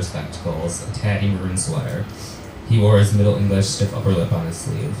circular spectacles, a tatty maroon sweater. He wore his Middle English stiff upper lip on his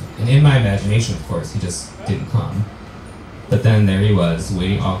sleeve. And in my imagination, of course, he just didn't come. But then there he was,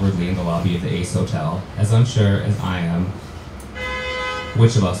 waiting awkwardly in the lobby of the Ace Hotel, as unsure as I am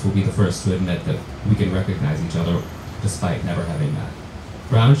which of us will be the first to admit that we can recognize each other despite never having met.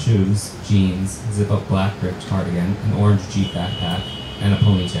 Brown shoes, jeans, zip-up black ripped cardigan, an orange Jeep backpack, and a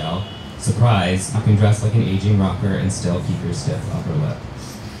ponytail. Surprise, you can dress like an aging rocker and still keep your stiff upper lip.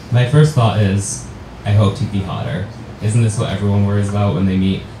 My first thought is, I hoped he'd be hotter. Isn't this what everyone worries about when they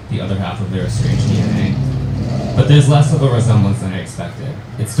meet the other half of their estranged DNA? But there's less of a resemblance than I expected.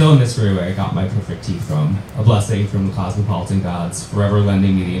 It's still a mystery where I got my perfect teeth from, a blessing from the cosmopolitan gods, forever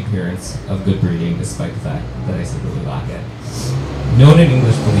lending me the appearance of good breeding despite the fact that I secretly lack it. No one in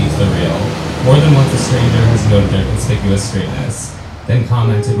English believes they're real. More than once a stranger has noted their conspicuous straightness, then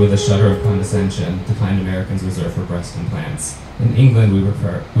commented with a shudder of condescension, the kind Americans reserve for breast implants. In England, we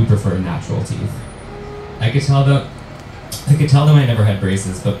prefer natural teeth. I could tell them I never had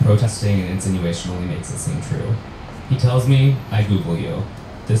braces, but protesting and insinuation only makes it seem true. He tells me, I Google you.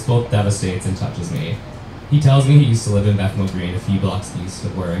 This both devastates and touches me. He tells me he used to live in Bethnal Green, a few blocks east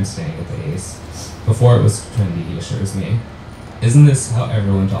of where I'm staying at the Ace. Before it was trendy, he assures me. Isn't this how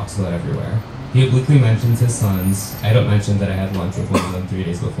everyone talks about everywhere? He obliquely mentions his sons. I don't mention that I had lunch with one of them 3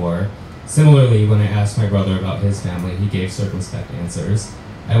 days before. Similarly, when I asked my brother about his family, he gave circumspect answers.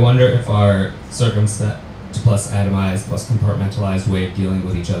 I wonder if our circumspect plus atomized plus compartmentalized way of dealing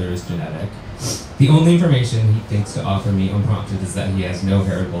with each other is genetic. The only information he thinks to offer me unprompted is that he has no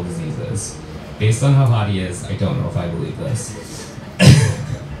heritable diseases. Based on how hot he is, I don't know if I believe this.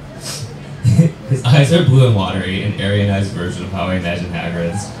 His eyes are blue and watery, an Aryanized version of how I imagine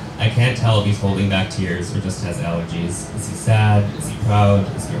Hagrid's. I can't tell if he's holding back tears or just has allergies. Is he sad? Is he proud?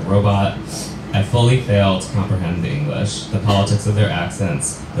 Is he a robot? I fully fail to comprehend the English, the politics of their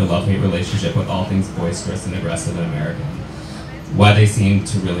accents, their love-hate relationship with all things boisterous and aggressive and American, why they seem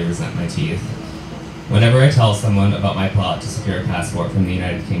to really resent my teeth. Whenever I tell someone about my plot to secure a passport from the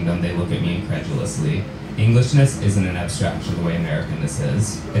United Kingdom, they look at me incredulously. Englishness isn't an abstraction the way Americanness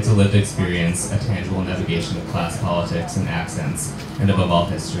is. It's a lived experience, a tangible navigation of class politics and accents, and above all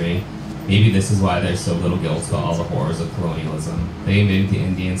history. Maybe this is why there's so little guilt about all the horrors of colonialism. They invaded the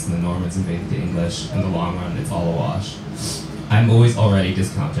Indians and the Normans invaded the English. In the long run, it's all a wash. I'm always already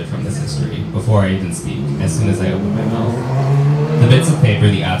discounted from this history, before I even speak, as soon as I open my mouth. The bits of paper,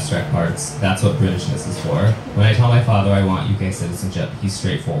 the abstract parts, that's what Britishness is for. When I tell my father I want UK citizenship, he's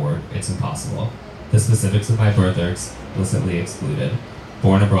straightforward. It's impossible. The specifics of my birth are explicitly excluded.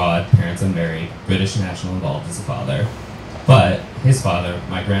 Born abroad, parents unmarried, British national involved as a father. But his father,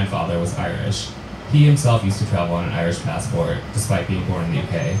 my grandfather, was Irish. He himself used to travel on an Irish passport, despite being born in the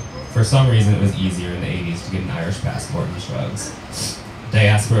UK. For some reason, it was easier in the 80s to get an Irish passport, he shrugs.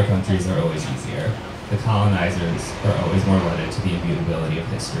 Diaspora countries are always easier. The colonizers are always more wedded to the immutability of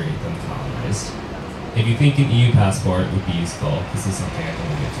history than the colonized. If you think an EU passport would be useful, this is something I can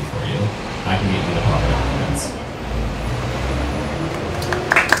look into for you. I can get you the proper documents.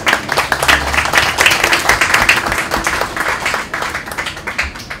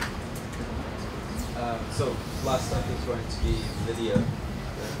 So last up is going to be Lydia. Over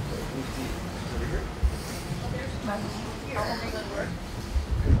here.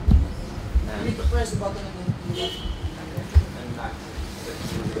 You need to press the button again. And back.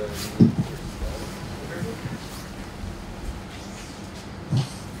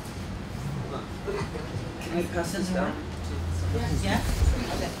 Can I pass this down? Yeah?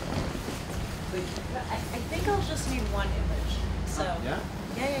 Okay. I think I'll just need one image. So. Yeah?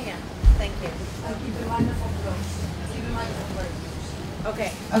 Yeah. Thank you. I'll keep the microphone close. Keep the microphone close.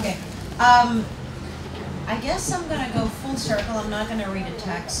 Okay. I guess I'm gonna go full circle. I'm not gonna read a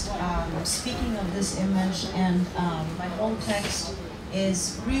text. Speaking of this image, and my whole text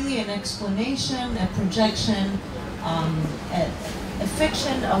is really an explanation, a projection, a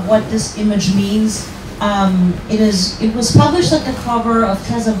fiction of what this image means. It was published at the cover of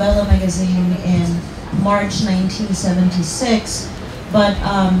Casabella magazine in March 1976. But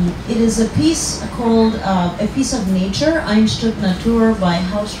it is a piece called A Piece of Nature, Ein Stück Natur by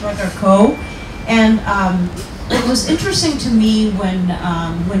Hausdrucker Co. And it was interesting to me when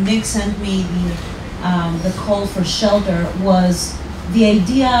Nick sent me the call for shelter was the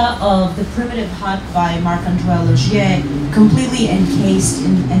idea of the primitive hut by Marc-Antoine Logier, completely encased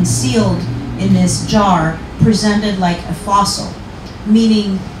and sealed in this jar, presented like a fossil,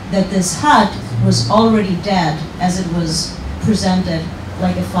 meaning that this hut was already dead as it was presented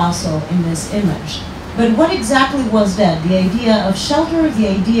like a fossil in this image. But what exactly was that? The idea of shelter, the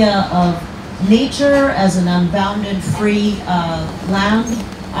idea of nature as an unbounded, free land,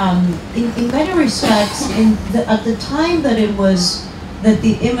 In many respects, at the time that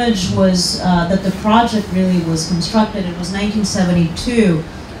the image was, that the project really was constructed, it was 1972,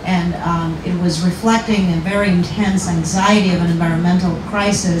 and it was reflecting a very intense anxiety of an environmental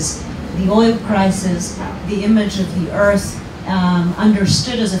crisis, the oil crisis, the image of the Earth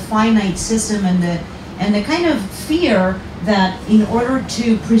understood as a finite system, and the kind of fear that in order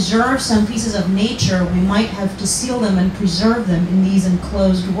to preserve some pieces of nature, we might have to seal them and preserve them in these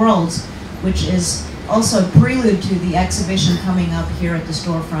enclosed worlds, which is also a prelude to the exhibition coming up here at the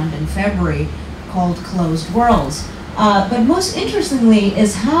Storefront in February called Closed Worlds. But most interestingly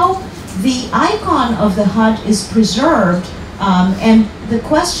is how the icon of the hut is preserved, and the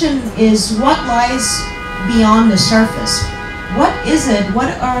question is what lies beyond the surface. What is it?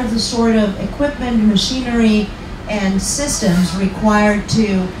 What are the sort of equipment, machinery, and systems required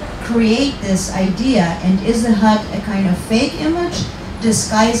to create this idea? And is the hut a kind of fake image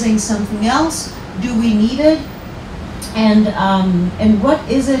disguising something else? Do we need it? And what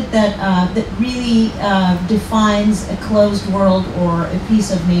is it that that really defines a closed world or a piece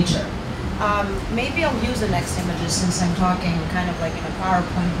of nature? Maybe I'll use the next images since I'm talking kind of like in a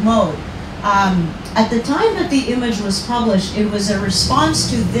PowerPoint mode. At the time that the image was published, it was a response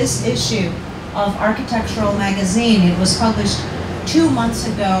to this issue of Architectural Magazine. It was published 2 months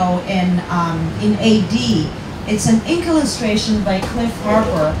ago in AD. It's an ink illustration by Cliff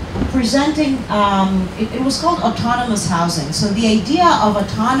Harper presenting, it was called autonomous housing. So the idea of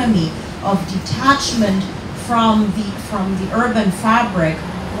autonomy, of detachment from the urban fabric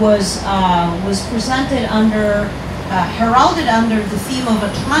was presented under, heralded under the theme of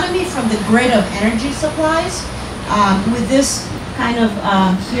autonomy from the grid of energy supplies. With this kind of,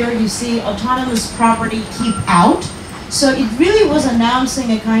 here you see autonomous property keep out. So it really was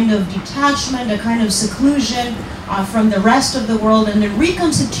announcing a kind of detachment, a kind of seclusion from the rest of the world, and the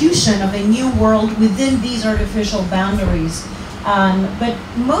reconstitution of a new world within these artificial boundaries. But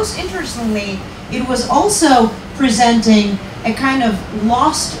most interestingly, it was also presenting a kind of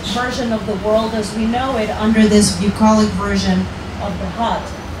lost version of the world as we know it under this bucolic version of the hut,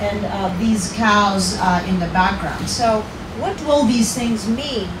 and these cows in the background. So what do all these things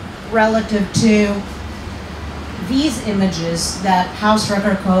mean relative to these images that House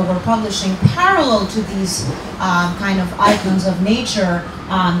Record Co. were publishing parallel to these kind of icons of nature?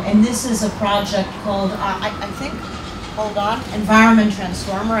 And this is a project called, I think, hold on, Environment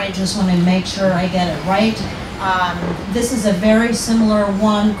Transformer. I just want to make sure I get it right. This is a very similar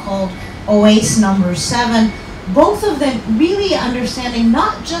one called OASE number 7. Both of them really understanding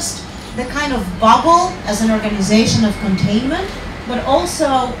not just the kind of bubble as an organization of containment, but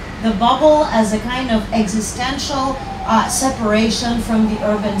also the bubble as a kind of existential separation from the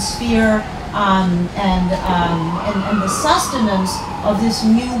urban sphere, and the sustenance of this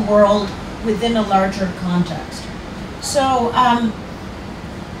new world within a larger context. So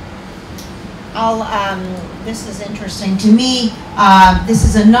this is interesting to me. This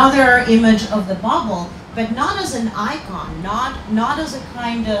is another image of the bubble, but not as an icon, not as a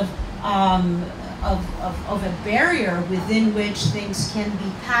kind of a barrier within which things can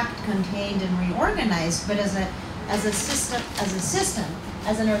be packed, contained, and reorganized, but as a system,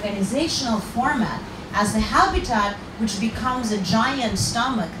 as an organizational format, as the habitat which becomes a giant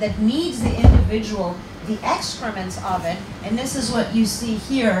stomach that needs the individual, the excrements of it. And this is what you see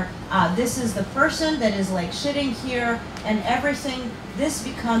here. This is the person that is like shitting here and everything. This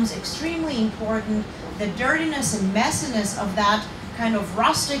becomes extremely important. The dirtiness and messiness of that kind of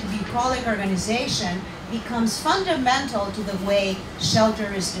rustic, bucolic organization becomes fundamental to the way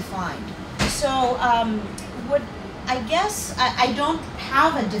shelter is defined. So I guess I don't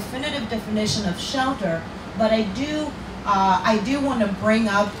have a definitive definition of shelter, but I do want to bring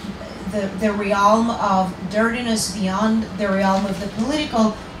up the realm of dirtiness beyond the realm of the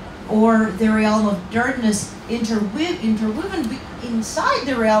political, or the realm of dirtiness interwoven inside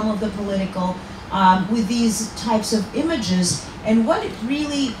the realm of the political, with these types of images, and what it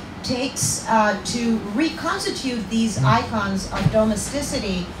really takes to reconstitute these icons of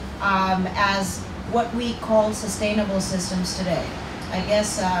domesticity as what we call sustainable systems today. I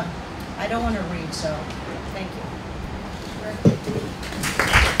guess I don't want to read, so thank you.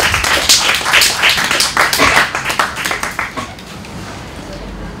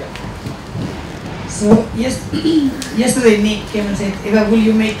 So yesterday Nick came and said, Eva, will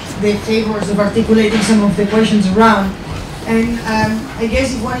you make the favors of articulating some of the questions around? And I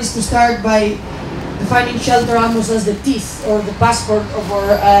guess if one is to start by defining shelter almost as the teeth or the passport of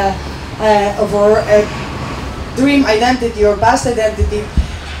our dream identity or past identity,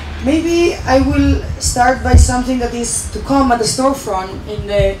 Maybe I will start by something that is to come at the Storefront in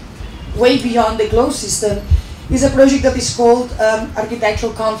the way beyond the closed system, is a project that is called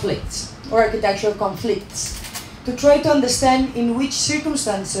architectural conflicts or architectural conflicts, to try to understand in which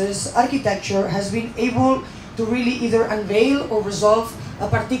circumstances architecture has been able to really either unveil or resolve a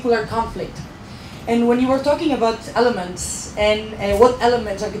particular conflict. And when you were talking about elements and what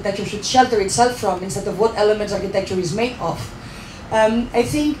elements architecture should shelter itself from instead of what elements architecture is made of, I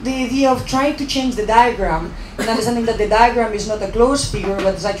think the idea of trying to change the diagram and understanding that the diagram is not a closed figure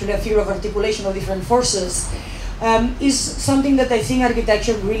but is actually a figure of articulation of different forces is something that I think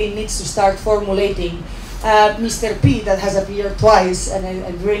architecture really needs to start formulating. Mr. P, that has appeared twice and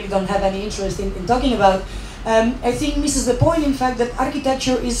I really don't have any interest in talking about, I think misses the point, in fact, that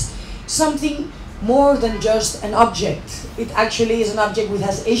architecture is something more than just an object. It actually is an object which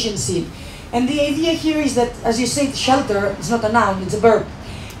has agency. And the idea here is that, as you said, shelter is not a noun, it's a verb.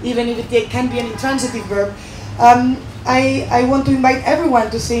 Even if it can be an intransitive verb. I want to invite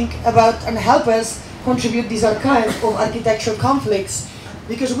everyone to think about and help us contribute this archive of architectural conflicts,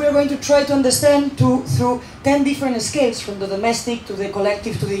 because we are going to try to understand through 10 different scales, from the domestic to the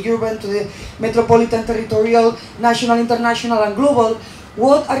collective to the urban to the metropolitan, territorial, national, international, and global,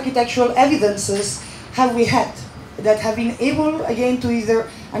 what architectural evidences have we had that have been able, again, to either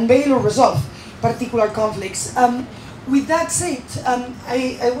unveil or resolve particular conflicts. With that said,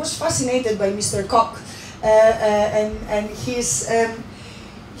 I was fascinated by Mr. Koch and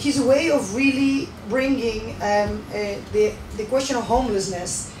his way of really bringing the question of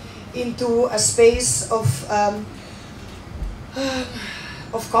homelessness into a space of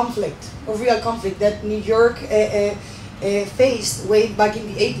conflict, of real conflict that New York faced way back in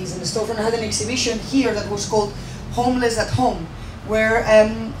the 80s. And the Storefront had an exhibition here that was called Homeless at Home, where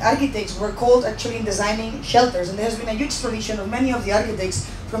architects were called actually in designing shelters. And there has been a huge tradition of many of the architects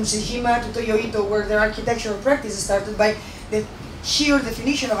from Sejima to Toyo Ito, where their architectural practice started by the sheer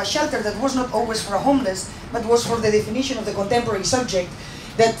definition of a shelter that was not always for a homeless, but was for the definition of the contemporary subject,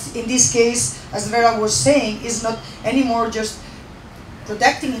 that in this case, as Vere was saying, is not anymore just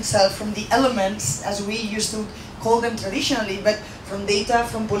protecting itself from the elements as we used to call them traditionally, but from data,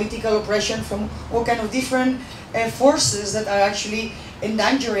 from political oppression, from all kind of different forces that are actually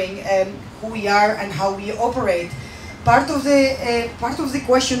endangering who we are and how we operate. Part of the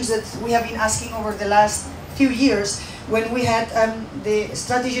questions that we have been asking over the last few years, when we had the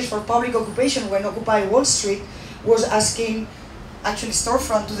strategies for public occupation, when Occupy Wall Street was asking actually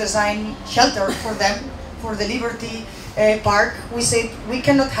Storefront to design shelter for them, for the Liberty Park, we said, we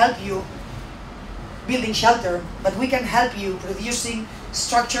cannot help you building shelter, but we can help you producing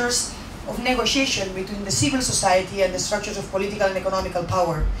structures of negotiation between the civil society and the structures of political and economical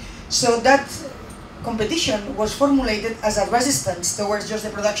power. So that competition was formulated as a resistance towards just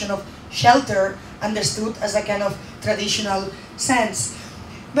the production of shelter, understood as a kind of traditional sense.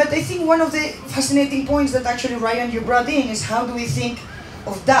 But I think one of the fascinating points that actually, Ryan, you brought in is how do we think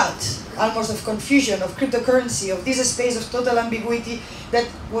of doubt, almost of confusion, of cryptocurrency, of this space of total ambiguity, that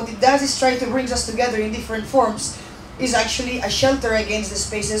what it does is try to bring us together in different forms, is actually a shelter against the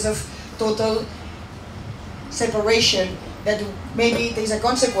spaces of total separation that maybe it is a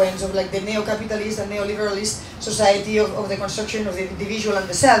consequence of like the neo-capitalist and neoliberalist society of the construction of the individual and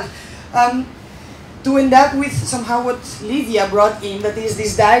the self. To end up with somehow what Lydia brought in, that is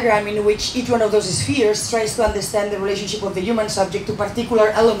this diagram in which each one of those spheres tries to understand the relationship of the human subject to particular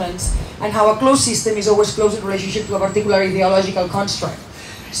elements, and how a closed system is always close in relationship to a particular ideological construct.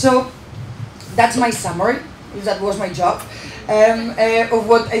 So that's my summary, if that was my job, of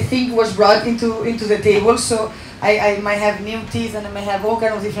what I think was brought into the table. So I might have new teeth and I might have all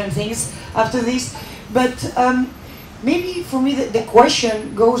kind of different things after this, but maybe for me the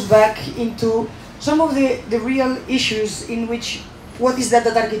question goes back into some of the real issues in which what is that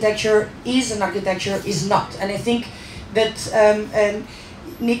architecture is and architecture is not. And I think that,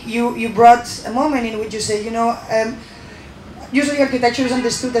 Nick, you brought a moment in which you say, you know, usually architecture is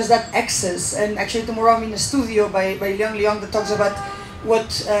understood as that excess, and actually tomorrow I'm in a studio by Leon that talks about what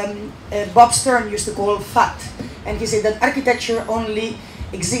Bob Stern used to call fat. And he said that architecture only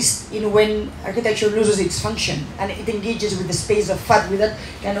exists in when architecture loses its function and it engages with the space of fat, with that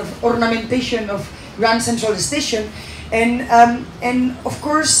kind of ornamentation of Grand Central Station. And of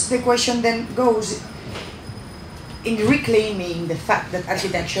course the question then goes in reclaiming the fact that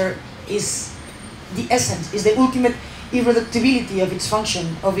architecture is the essence, is the ultimate irreducibility of its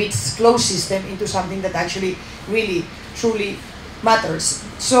function, of its closed system into something that actually really truly matters.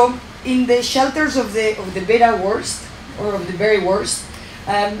 So in the shelters of the very worst, or of the very worst,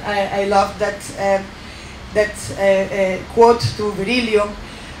 I love that quote to Virilio,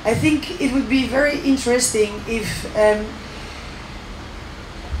 I think it would be very interesting if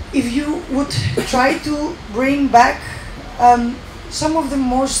you would try to bring back some of the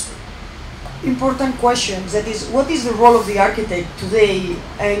most important questions. That is, what is the role of the architect today,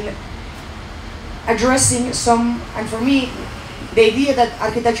 and addressing some, and for me, the idea that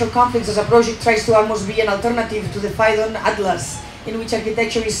architectural conflicts as a project tries to almost be an alternative to the Phaidon Atlas, in which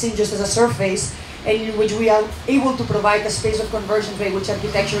architecture is seen just as a surface, and in which we are able to provide a space of conversion by which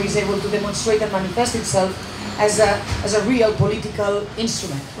architecture is able to demonstrate and manifest itself as a real political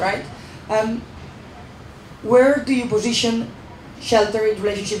instrument, right? Where do you position shelter in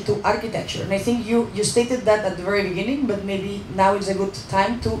relationship to architecture? And I think you stated that at the very beginning, but maybe now is a good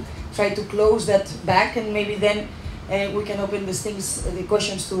time to try to close that back, and maybe then we can open the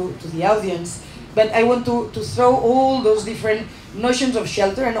questions to the audience. But I want to throw all those different notions of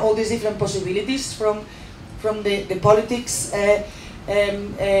shelter and all these different possibilities from the politics to,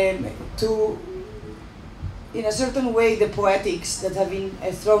 in a certain way, the poetics that have been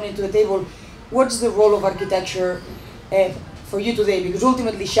thrown into the table. What's the role of architecture for you today? Because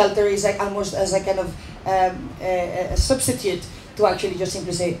ultimately shelter is like almost as a kind of a substitute to actually just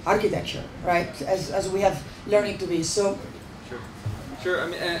simply say architecture, right? As we have learning to be. So. Sure. I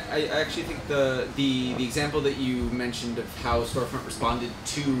mean, I actually think the example that you mentioned of how Storefront responded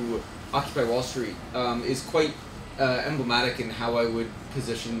to Occupy Wall Street is quite emblematic in how I would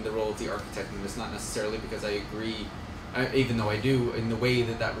position the role of the architect. And it's not necessarily because I agree, even though I do, in the way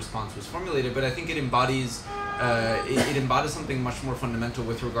that response was formulated. But I think it embodies something much more fundamental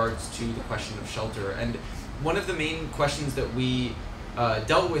with regards to the question of shelter. And one of the main questions that we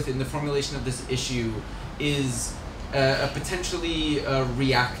dealt with in the formulation of this issue is a potentially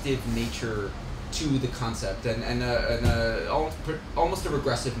reactive nature to the concept, and almost a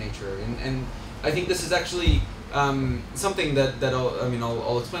regressive nature. And I think this is actually something that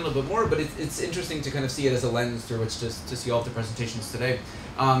I'll explain a little bit more, but it's interesting to kind of see it as a lens through which to see all of the presentations today,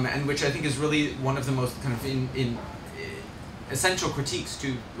 and which I think is really one of the most kind of essential critiques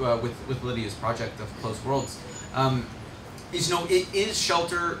to with Lydia's project of Closed Worlds.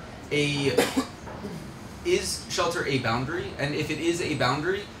 Is shelter a boundary? And if it is a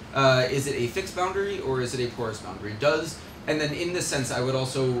boundary, is it a fixed boundary or is it a porous boundary? And then in this sense, I would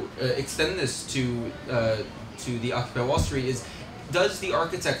also extend this to the Occupy Wall Street. Does the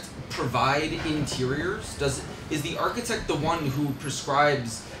architect provide interiors? Is the architect the one who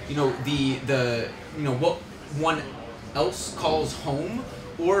prescribes, what one else calls home,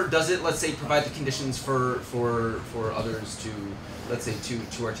 or does it, let's say, provide the conditions for others to, let's say,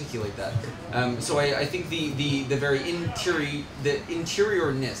 to articulate that? So I think the very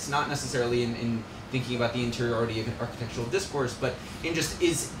interiorness, not necessarily in thinking about the interiority of architectural discourse, but in just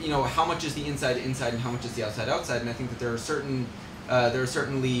how much is the inside and how much is the outside. And I think that there are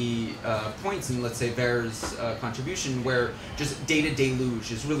certainly points in, let's say, Vere's contribution where just data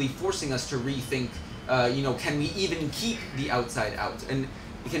deluge is really forcing us to rethink. Can we even keep the outside out, and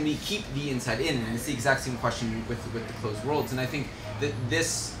can we keep the inside in? And it's the exact same question with the Closed Worlds. And I think that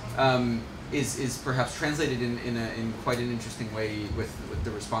this is perhaps translated in quite an interesting way with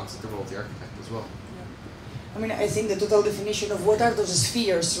the response of the role of the architect as well. I mean, I think the total definition of what are those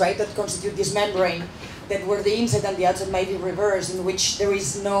spheres, right, that constitute this membrane, that where the inside and the outside might be reversed, in which there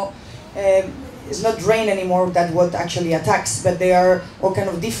is no, it's not drain anymore that what actually attacks, but they are all kind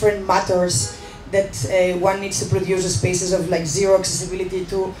of different matters that one needs to produce spaces of like zero accessibility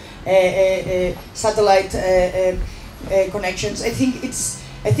to satellite connections. I think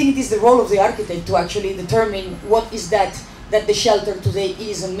it is the role of the architect to actually determine what is that the shelter today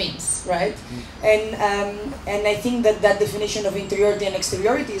is and means, right? And I think that definition of interiority and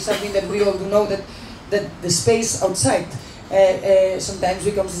exteriority is something that we all do know, that the space outside sometimes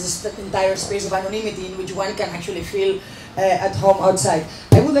becomes this entire space of anonymity in which one can actually feel at home outside.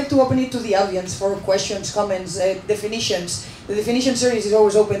 I would like to open it to the audience for questions, comments, definitions. The definition series is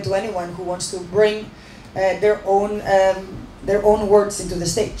always open to anyone who wants to bring their own words into the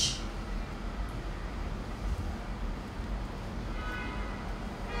stage.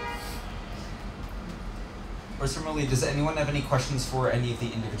 Or similarly, does anyone have any questions for any of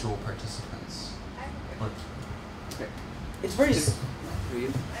the individual participants? Okay. It's very... For you?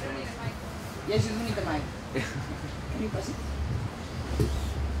 I don't need a mic. Yes, you do need the mic. Can you pass it?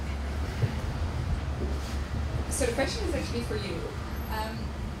 So the question is actually for you.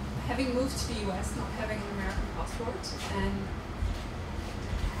 Having moved to the US, not having an American passport, and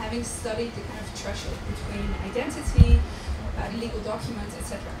having studied the kind of threshold between identity, legal documents,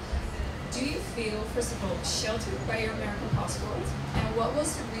 etc., do you feel, first of all, sheltered by your American passport? And what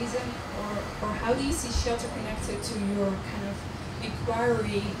was the reason, or how do you see shelter connected to your kind of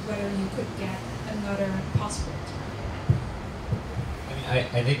inquiry whether you could get another passport?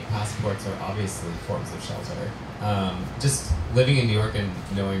 I think passports are obviously forms of shelter. Just living in New York and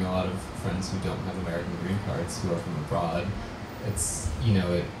knowing a lot of friends who don't have American green cards who are from abroad, it's, you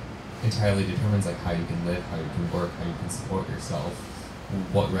know, it entirely determines like how you can live, how you can work, how you can support yourself,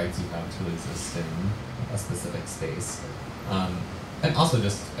 what rights you have to exist in a specific space. And also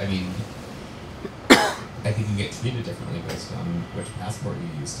just, I mean, I think you get treated differently based on which passport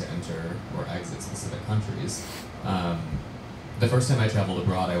you use to enter or exit specific countries. The first time I traveled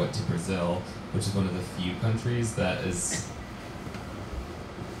abroad, I went to Brazil, which is one of the few countries that is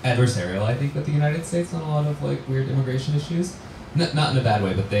adversarial, I think, with the United States on a lot of like weird immigration issues. Not in a bad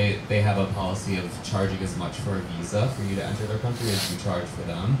way, but they have a policy of charging as much for a visa for you to enter their country as you charge for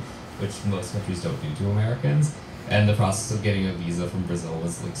them, which most countries don't do to Americans. And the process of getting a visa from Brazil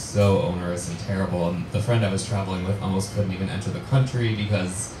was like so onerous and terrible, and the friend I was traveling with almost couldn't even enter the country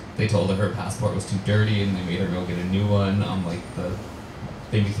because they told her her passport was too dirty and they made her go get a new one on like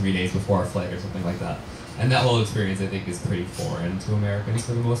maybe 3 days before our flight or something like that. And that whole experience I think is pretty foreign to Americans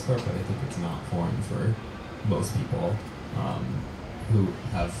for the most part, but I think it's not foreign for most people who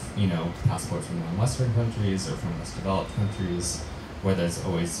have, you know, passports from non-Western countries or from less developed countries, where there's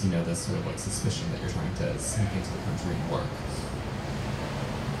always, you know, this sort of like suspicion that you're trying to sneak into the country and work.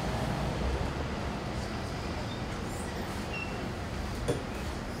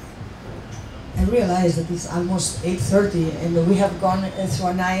 I realize that it's almost 8:30 and we have gone through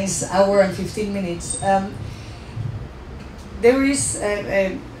a nice hour and 15 minutes. There is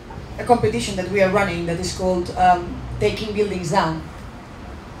a competition that we are running that is called Taking Buildings Down.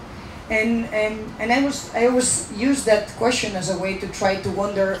 And I always use that question as a way to try to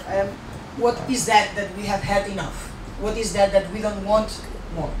wonder what is that we have had enough? What is that we don't want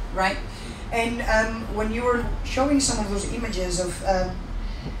more, right? And when you were showing some of those images of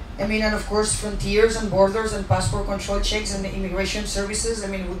I mean, and of course, frontiers and borders and passport control checks and the immigration services, I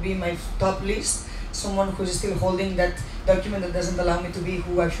mean, would be my top list. Someone who is still holding that document that doesn't allow me to be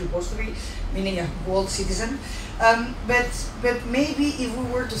who I'm supposed to be, meaning a world citizen. But maybe if we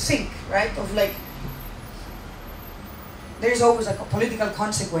were to think, right, of like, there's always like a political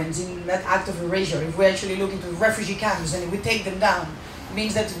consequence in that act of erasure. If we actually look into refugee camps and if we take them down,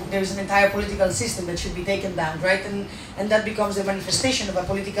 means that there's an entire political system that should be taken down, right? And that becomes a manifestation of a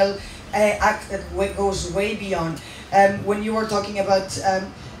political act that goes way beyond. When you were talking about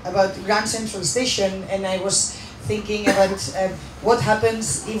Grand Central Station, and I was thinking about what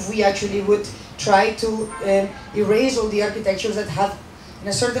happens if we actually would try to erase all the architectures that have, in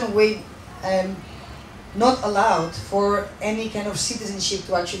a certain way, not allowed for any kind of citizenship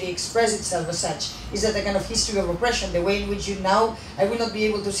to actually express itself as such. Is that a kind of history of oppression, the way in which I will not be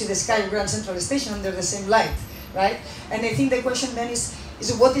able to see the sky of Grand Central Station under the same light, right? And I think the question then is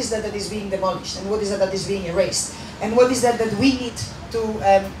what is that is being demolished, and what is that is being erased, and what is that we need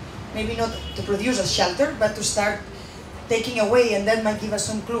to, maybe not to produce as shelter, but to start taking away, and that might give us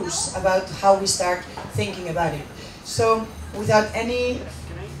some clues about how we start thinking about it. So, without any,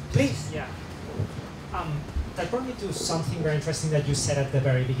 please. Yeah. That brought me to something very interesting that you said at the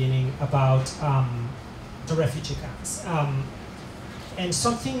very beginning about the refugee camps. And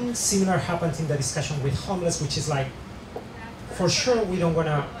something similar happens in the discussion with homeless, which is like, for sure we don't want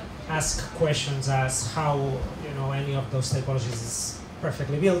to ask questions as how, you know, any of those typologies is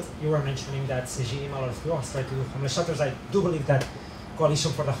perfectly built. You were mentioning that Sejim or Lluís try to do homeless shelters. I do believe that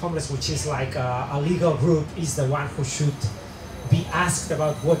Coalition for the Homeless, which is like a legal group, is the one who should be asked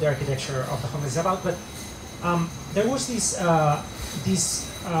about what the architecture of the homeless is about. But there was this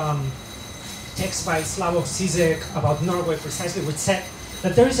text by Slavoj Zizek about Norway precisely, which said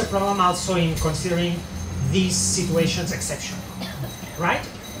that there is a problem also in considering these situations exceptional, right?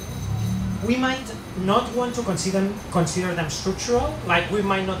 We might not want to consider them structural, like we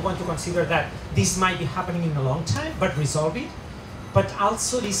might not want to consider that this might be happening in a long time, but resolve it. But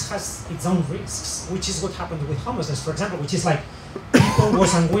also this has its own risks, which is what happened with homelessness, for example, which is like people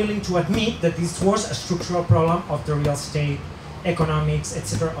was unwilling to admit that this was a structural problem of the real estate, economics,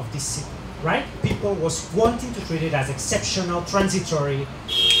 etc. of this city, right? People was wanting to treat it as exceptional, transitory.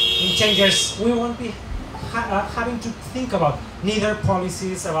 In 10 years, we won't be having to think about neither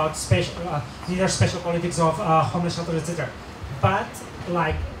policies about neither special politics of homeless shelters, etc. But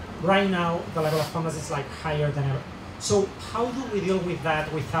like right now, the level of homelessness is like higher than ever. So how do we deal with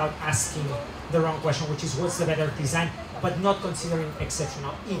that without asking the wrong question, which is what's the better design, but not considering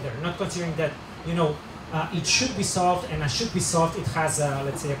exceptional either, not considering that, you know, it should be solved, and as should be solved, it has,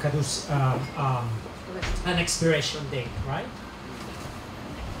 let's say, a caduce, an expiration date, right?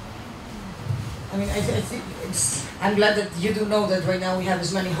 I mean, I think I'm glad that you do know that right now we have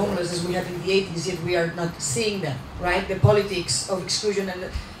as many homeless as we had in the 80s, yet we are not seeing them, right? The politics of exclusion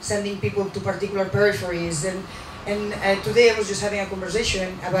and sending people to particular peripheries. And today I was just having a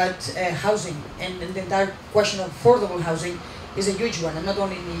conversation about housing, and the entire question of affordable housing is a huge one, and not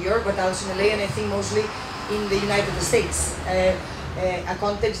only in New York, but also in LA, and I think mostly in the United States. A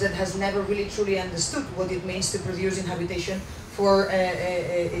context that has never really truly understood what it means to produce in habitation for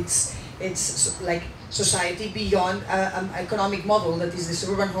its like society beyond an economic model that is the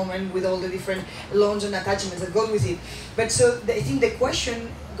suburban home and with all the different loans and attachments that go with it. But so I think the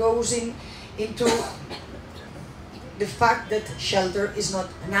question goes into the fact that shelter is not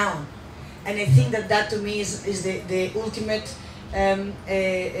a noun, and I think that to me is the ultimate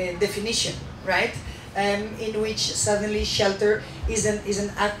definition, right? In which suddenly shelter is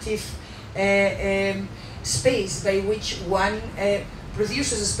an active space by which one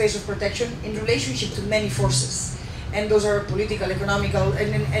produces a space of protection in relationship to many forces, and those are political, economical,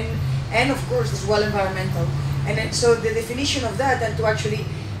 and of course as well environmental. And so the definition of that, and to actually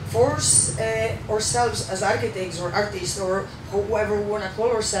force ourselves as architects or artists or whoever we want to call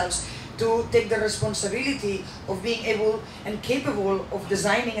ourselves to take the responsibility of being able and capable of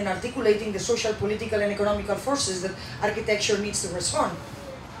designing and articulating the social, political, and economical forces that architecture needs to respond.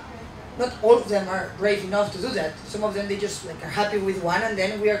 Not all of them are brave enough to do that. Some of them, they just like are happy with one, and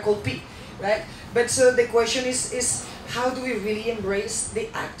then we are called P, right? But so the question is how do we really embrace the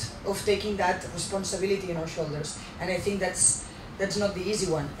act of taking that responsibility on our shoulders? And I think that's not the easy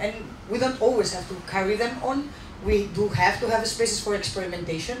one. And we don't always have to carry them on. We do have to have spaces for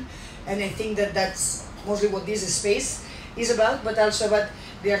experimentation. And I think that's mostly what this space is about, but also about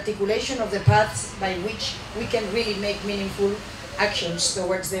the articulation of the paths by which we can really make meaningful actions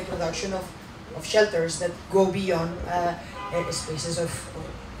towards the production of shelters that go beyond spaces of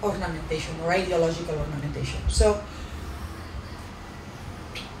ornamentation or ideological ornamentation. So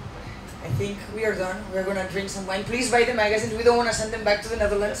I think we are done. We're going to drink some wine. Please buy the magazines. We don't want to send them back to the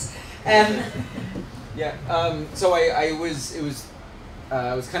Netherlands. Yeah. So I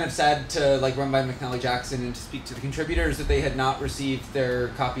was kind of sad to like run by McNally Jackson and to speak to the contributors that they had not received their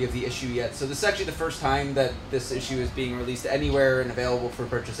copy of the issue yet. So this is actually the first time that this issue is being released anywhere and available for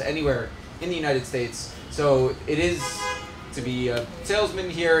purchase anywhere in the United States. So it is, to be a salesman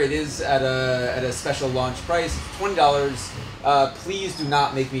here, it is at a special launch price, $20. Please do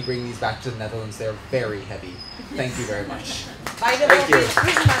not make me bring these back to the Netherlands. They're very heavy. Thank you very much. Buy them. Thank you.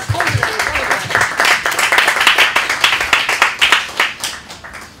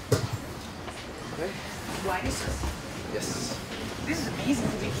 Why is this? Yes. This is amazing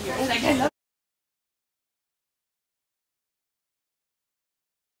to be here. Like I love